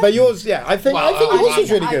do it. But yours, yeah. I think yours is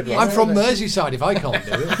really good. I'm from Merseyside if I can't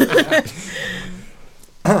do it.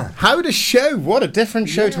 How the show? What a different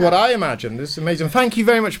show to what I imagined. This is amazing. Thank you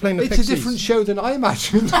very much for playing the Pixies. It's a different show than I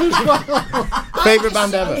imagined as well. Favourite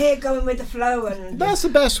band ever? Here going with the flow. And that's the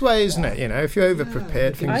best way, isn't it? You know, if you're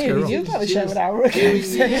over-prepared, things go wrong. You got the show an hour ago.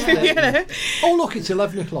 You know. Oh, look, it's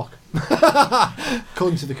 11 o'clock.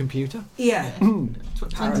 According to the computer. Yeah.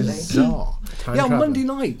 Bizarre. Yeah, on Monday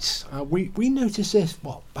nights, we noticed this,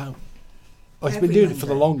 it's been doing it for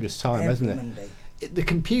the longest time, hasn't it? Monday. The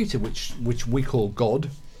computer, which we call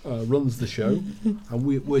God, runs the show, and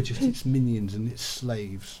we're just its minions and its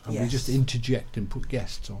slaves, and we just interject and put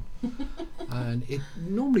guests on. And it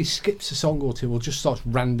normally skips a song or two, or just starts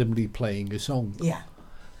randomly playing a song. Yeah.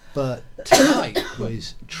 But tonight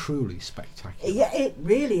was truly spectacular. Yeah, it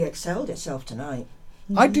really excelled itself tonight.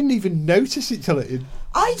 I didn't even notice it till it.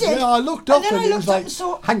 I did. Yeah, I looked up and it was like,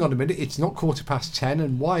 hang on a minute, it's not 10:15,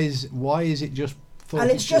 and why is it just? And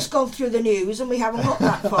it's just gone through the news, and we haven't got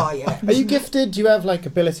that far yet. Are you gifted? Do you have like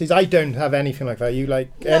abilities? I don't have anything like that. You like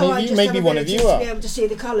any of you? Maybe one of you are. To be able to see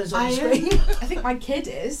the colours on the screen. I think my kid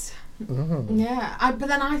is. Yeah, but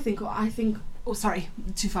then I think. Oh, sorry,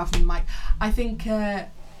 too far from the mic. I think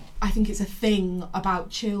it's a thing about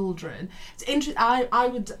children. It's interesting. I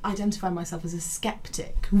would identify myself as a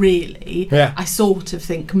skeptic, really. Yeah. I sort of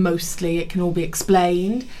think mostly it can all be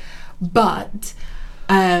explained, but.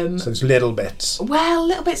 So it's little bits. Well,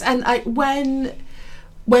 little bits, and when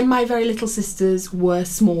my very little sisters were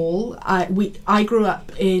small, I grew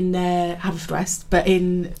up in Haverhub, but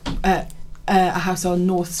in a house on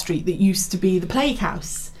North Street that used to be the plague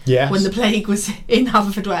house. Yes. When the plague was in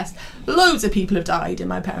Haverhub, loads of people have died in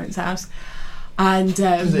my parents' house. And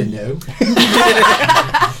they know.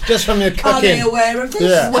 Just from your cooking. Are they aware of this?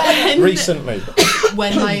 Yeah. Recently.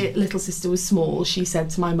 When my little sister was small, she said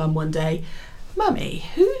to my mum one day, "Mummy,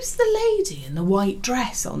 who's the lady in the white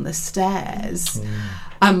dress on the stairs?"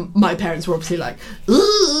 My parents were obviously like,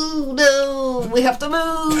 "Ooh, no, we have to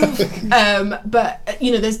move." But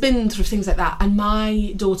you know, there's been sort of things like that. And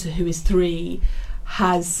my daughter, who is 3,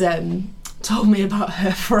 has told me about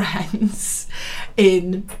her friends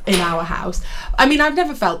in our house. I mean, I've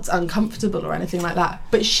never felt uncomfortable or anything like that,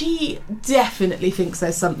 but she definitely thinks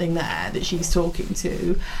there's something there that she's talking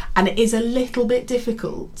to, and it is a little bit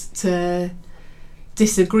difficult to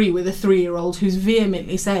disagree with a 3-year-old who's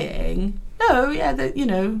vehemently saying, "No, yeah,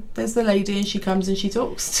 there's the lady and she comes and she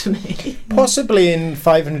talks to me." Possibly in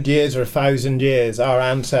 500 years or 1,000 years, our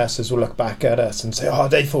ancestors will look back at us and say, "Oh,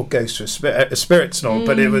 they thought ghosts were spirits and all,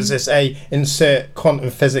 but it was this insert quantum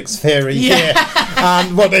physics theory here,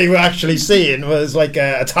 and what they were actually seeing was like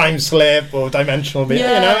a time slip or dimensional being."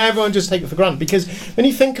 Yeah. You know, everyone just take it for granted, because when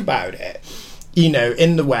you think about it, you know,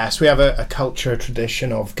 in the West, we have a culture, a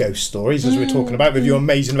tradition of ghost stories, as we're talking about with your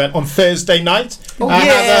amazing event on Thursday night.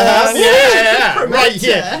 Yeah. Right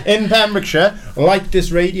here in Pembrokeshire, like this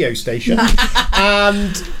radio station.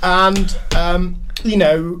 and you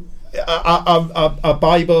know, our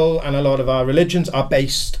Bible and a lot of our religions are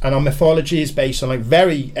based, and our mythology is based on like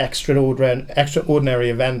very extraordinary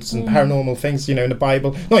events and paranormal things. You know, in the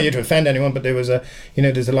Bible, not here to offend anyone, but there's a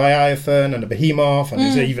Leviathan and a behemoth, and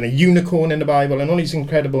there's even a unicorn in the Bible, and all these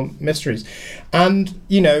incredible mysteries. And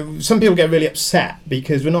you know, some people get really upset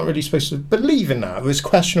because we're not really supposed to believe in that. It's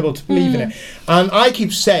questionable to believe in it. And I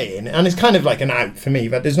keep saying, and it's kind of like an out for me,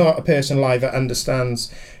 that there's not a person alive that understands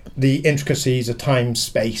the intricacies of time,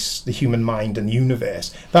 space, the human mind and the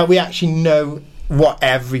universe, that we actually know what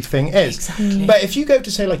everything is. Exactly. But if you go to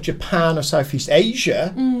say like Japan or Southeast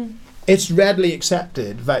Asia, it's readily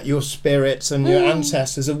accepted that your spirits and your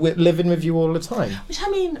ancestors are living with you all the time. Which, I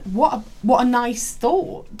mean, what a nice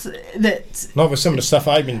thought. That not with some of the stuff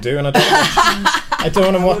I've been doing. I don't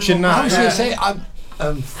want to watching that. I was going to say,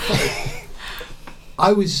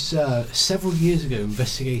 I was several years ago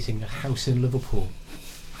investigating a house in Liverpool.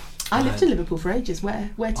 I lived in Liverpool for ages. Where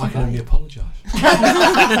to I can only apologise.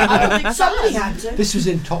 Somebody had to. This was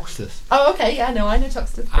in Toxteth. Oh, okay, yeah, no, I know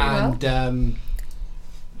Toxteth pretty well. And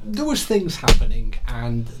there was things happening,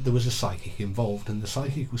 and there was a psychic involved, and the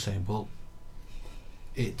psychic was saying, well,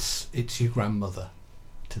 it's your grandmother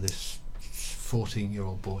to this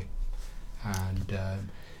 14-year-old boy, and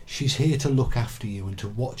she's here to look after you and to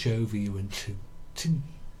watch over you and to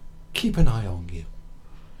keep an eye on you.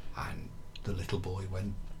 And the little boy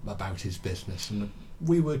went about his business, and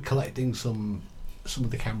we were collecting some of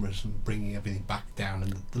the cameras and bringing everything back down,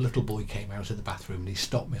 and the little boy came out of the bathroom and he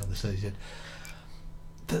stopped me on the stairs. He said,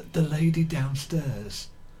 the lady downstairs,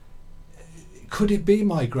 could it be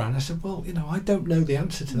my gran? I said, well, I don't know the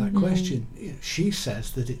answer to that question. She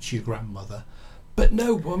says that it's your grandmother, but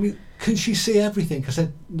no, I mean, can she see everything? I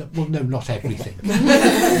said, no, well, no, not everything.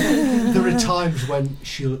 There are times when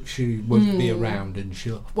she won't be around, and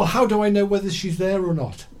well, how do I know whether she's there or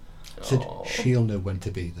not? I said, she'll know when to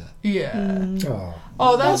be there. Yeah.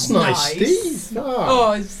 Oh, that's nice, Steve.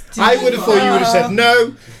 I would have thought you would have said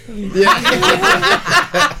no.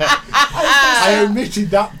 I omitted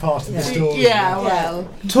that part of the story. Yeah, well.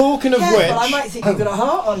 Talking of Careful, which, I might think you've got a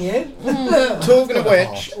heart on you. Talking of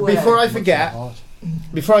which, before I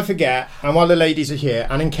forget, and while the ladies are here,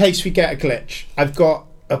 and in case we get a glitch, I've got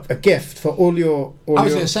a gift for all your... I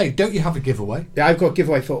was going to say, don't you have a giveaway? Yeah, I've got a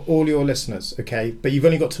giveaway for all your listeners, okay? But you've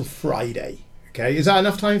only got till Friday, okay? Is that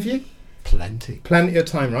enough time for you? Plenty of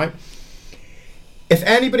time, right? If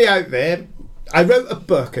anybody out there... I wrote a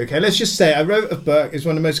book, okay? Let's just say I wrote a book. It's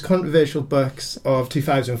one of the most controversial books of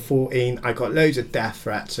 2014. I got loads of death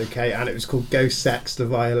threats, okay? And it was called Ghost Sex, The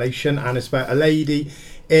Violation. And it's about a lady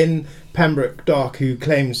in Pembroke Dock who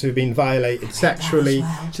claims to have been violated sexually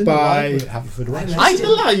by... Haverhub West. I'm the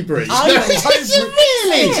library. It's in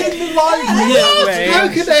the library. How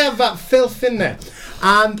could they have that filth in there?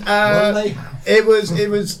 And I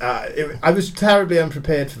was terribly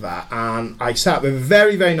unprepared for that, and I sat with a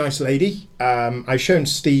very, very nice lady. I shown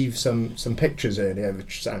Steve some pictures earlier,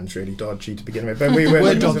 which sounds really dodgy to begin with, but we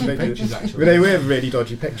were dodgy pictures actually. They were really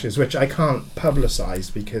dodgy pictures, which I can't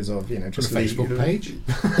publicise because of just the Facebook page.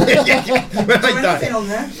 Anything on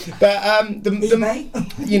there? But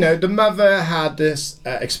the mother had this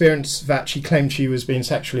experience that she claimed she was being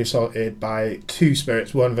sexually assaulted by two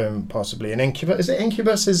spirits. One of them possibly an incubus. Is it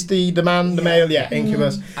incubus? Is the man the male? Yeah,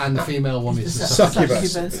 incubus. And the female one is the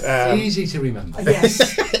succubus. Easy to remember.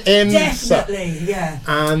 Yes, definitely. Yeah.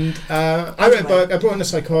 And I read a book. I brought in a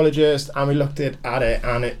psychologist, and we looked at it,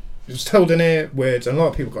 and it was told in her words, and a lot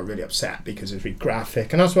of people got really upset because it's really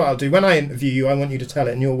graphic. And that's what I'll do. When I interview you, I want you to tell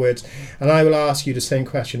it in your words, and I will ask you the same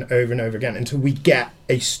question over and over again until we get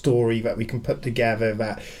a story that we can put together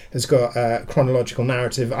that has got a chronological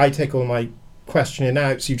narrative. I take all my questioning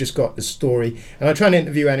out, so you just got the story, and I try and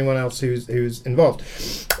interview anyone else who's involved.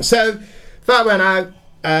 So that went out.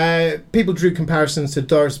 People drew comparisons to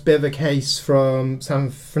Doris Biver case from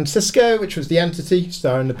San Francisco, which was The Entity,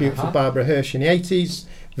 starring the beautiful Barbara Hershey in the 80s.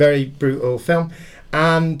 Very brutal film.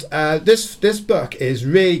 And this book is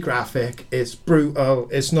really graphic, it's brutal,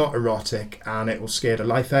 it's not erotic, and it will scare the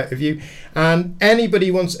life out of you. And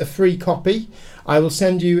anybody wants a free copy, I will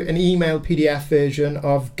send you an email PDF version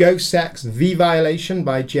of Ghost Sex, The Violation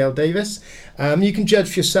by Gavin.L.Davies. You can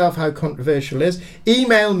judge for yourself how controversial it is.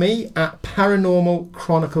 Email me at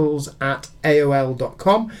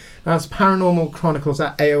paranormalchronicles@aol.com. That's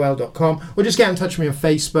paranormalchronicles@aol.com. Or just get in touch with me on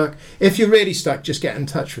Facebook. If you're really stuck, just get in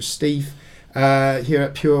touch with Steve. Here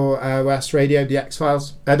at Pure West Radio, the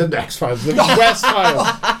X-Files. The X-Files, the West Files.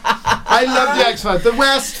 I love the X-Files. The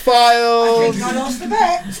West Files. I think I lost the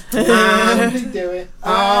bet. Do it.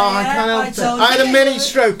 I can't help it. I had a mini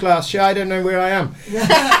stroke last year. I don't know where I am.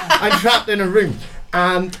 I'm trapped in a room.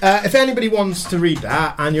 And if anybody wants to read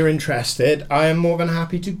that and you're interested, I am more than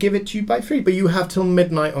happy to give it to you by free. But you have till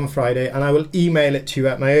midnight on Friday, and I will email it to you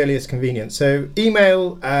at my earliest convenience. So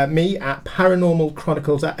email me at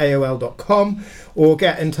paranormalchronicles@aol.com, or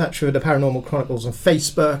get in touch with the Paranormal Chronicles on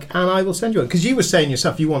Facebook, and I will send you one. Because you were saying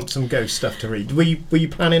yourself you want some ghost stuff to read. Were you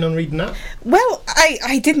planning on reading that? Well,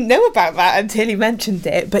 I didn't know about that until you mentioned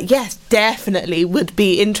it, but yes, definitely would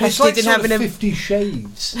be interested it's like in having 50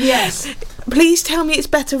 Shades. Yes. Please tell me it's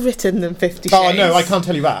better written than 50 Shades. Oh, no, I can't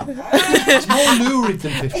tell you that. It's more lurid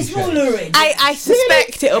than 50 Shades. It's more lurid. I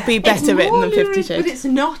suspect it'll be better written than 50 lurid, Shades. but it's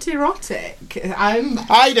not erotic.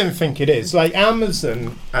 I don't think it is. Like,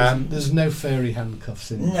 Amazon... There's no furry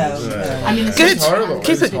handcuffs in it. No. I mean, It's horrible. Keep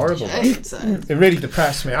It's it- horrible. It really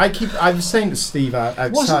depressed me. I was saying to Steve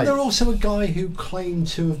outside... Wasn't there also a guy who claimed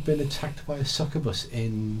to have been attacked by a succubus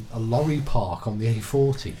in a lorry park on the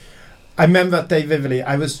A40? I remember that day vividly.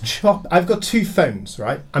 I've got 2 phones,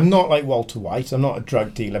 right? I'm not like Walter White. I'm not a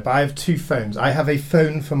drug dealer, but I have 2 phones. I have a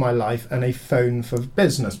phone for my life and a phone for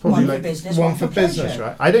business. Probably One for business, one one for for business, pleasure.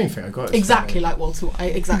 right? I don't think I got it. Exactly like Walter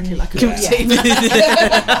White, exactly like a drug Yeah. dealer.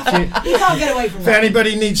 You can't get away from If that.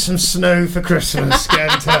 anybody needs some snow for Christmas,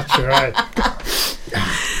 get in touch, all right?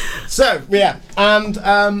 So, yeah, and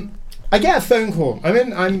I get a phone call.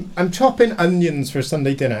 I'm chopping onions for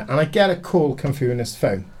Sunday dinner, and I get a call come through on this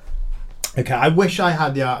phone. Okay, I wish I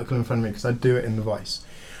had the article in front of me because I'd do it in the voice.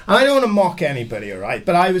 And I don't want to mock anybody, all right?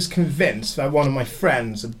 But I was convinced that one of my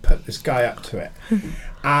friends had put this guy up to it.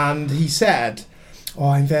 And he said,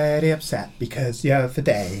 I'm very upset because the other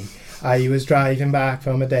day I was driving back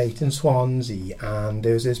from a date in Swansea and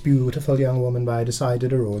there was this beautiful young woman by the side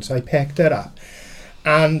of the road, so I picked her up.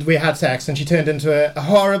 And we had sex and she turned into a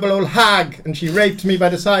horrible old hag and she raped me by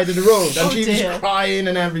the side of the road and she was crying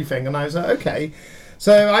and everything. And I was like, okay.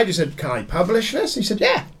 So I just said, can I publish this? He said,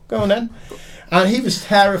 yeah, go on then. And he was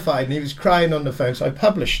terrified and he was crying on the phone, so I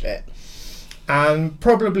published it. And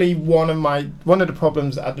probably one of the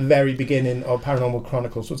problems at the very beginning of Paranormal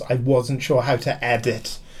Chronicles was I wasn't sure how to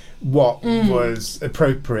edit what was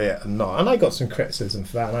appropriate and not. And I got some criticism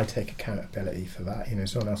for that, and I take accountability for that.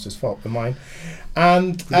 Someone else's fault but mine.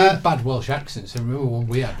 And bad Welsh accents. I remember one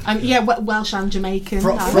we had. Welsh and Jamaican.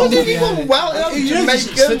 What did he want? Well,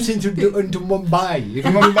 Jamaican slips into Mumbai.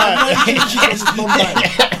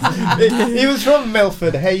 He was from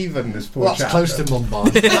Milford Haven, this poor Well, chap. that's close to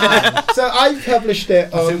Mumbai. So I published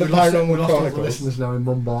it on the Paranormal Chronicles. Listeners now in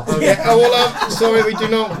Mumbai. Okay. Well, sorry, we do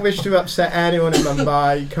not wish to upset anyone in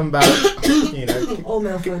Mumbai. Come back, Or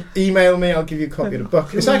Milford. email me. I'll give you a copy of the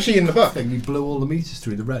book. It's actually in the book. You blew all the meters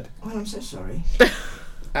through the red. Oh, I'm so sorry.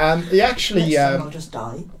 He actually. Next time I'll just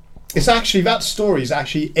die. It's actually, that story is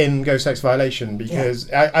actually in Ghost Sex Violation because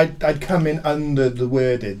I'd come in under the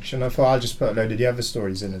wordage and I thought I'll just put a load of the other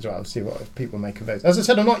stories in as well, see what people make of those. As I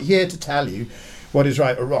said, I'm not here to tell you what is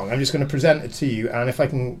right or wrong. I'm just going to present it to you, and if I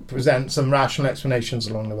can present some rational explanations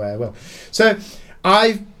along the way, I will. So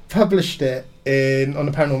I've published it on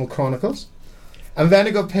the Paranormal Chronicles, and then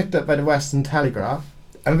it got picked up by the Western Telegraph,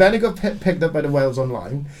 and then it got picked up by the Wales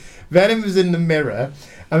Online, then it was in the Mirror,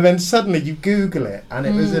 and then suddenly you Google it, and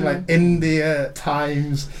it was in like India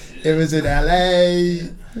Times, it was in LA,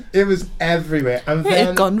 it was everywhere. And then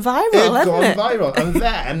It's gone viral, hasn't it? Viral, and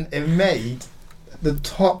then it made the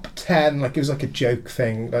top 10, like it was like a joke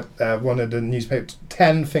thing that one of the newspapers,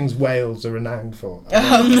 10 things Wales are renowned for.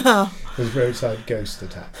 Oh no. It was roadside ghost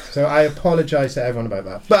attack. So I apologise to everyone about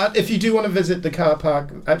that. But if you do want to visit the car park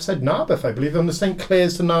outside Narberth, I believe, on the St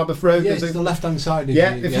Clears to Narberth Road, Yeah, there's it's a the left-hand side.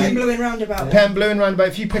 Pen Blue and Roundabout. Pen Blue and Roundabout.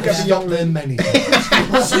 If you pick up the Stop there many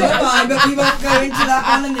times. So am I, but we won't go into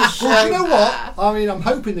that one in this show. Well, do you know what? I mean, I'm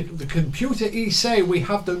hoping the computer say we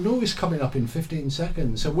have the news coming up in 15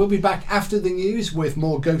 seconds. So we'll be back after the news with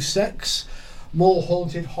more ghost sex, more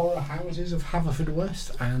haunted horror houses of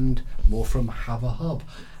Haverfordwest, and more from Haverhub.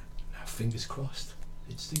 Now, fingers crossed,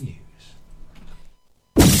 it's the news.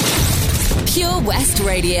 Pure West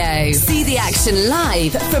Radio. See the action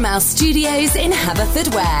live from our studios in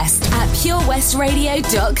Haverfordwest at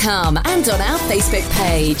purewestradio.com and on our Facebook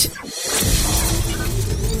page.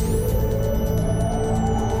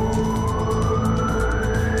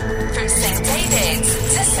 From St David's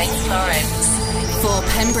to St Florence. For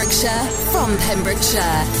Pembrokeshire, from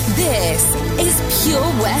Pembrokeshire, this is Pure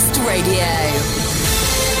West Radio.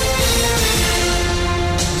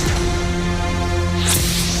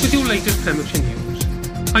 With your latest Pembrokeshire news,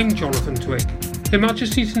 I'm Jonathan Twig. Her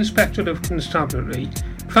Majesty's Inspector of Constabulary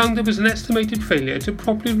found there was an estimated failure to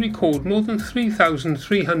properly record more than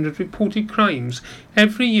 3,300 reported crimes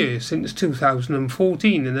every year since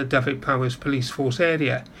 2014 in the Dyfed-Powys Police Force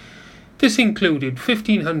area. This included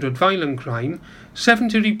 1,500 violent crime,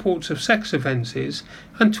 70 reports of sex offences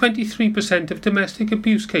and 23% of domestic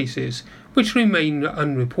abuse cases, which remain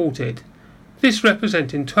unreported. This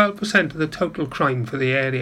representing 12% of the total crime for the area.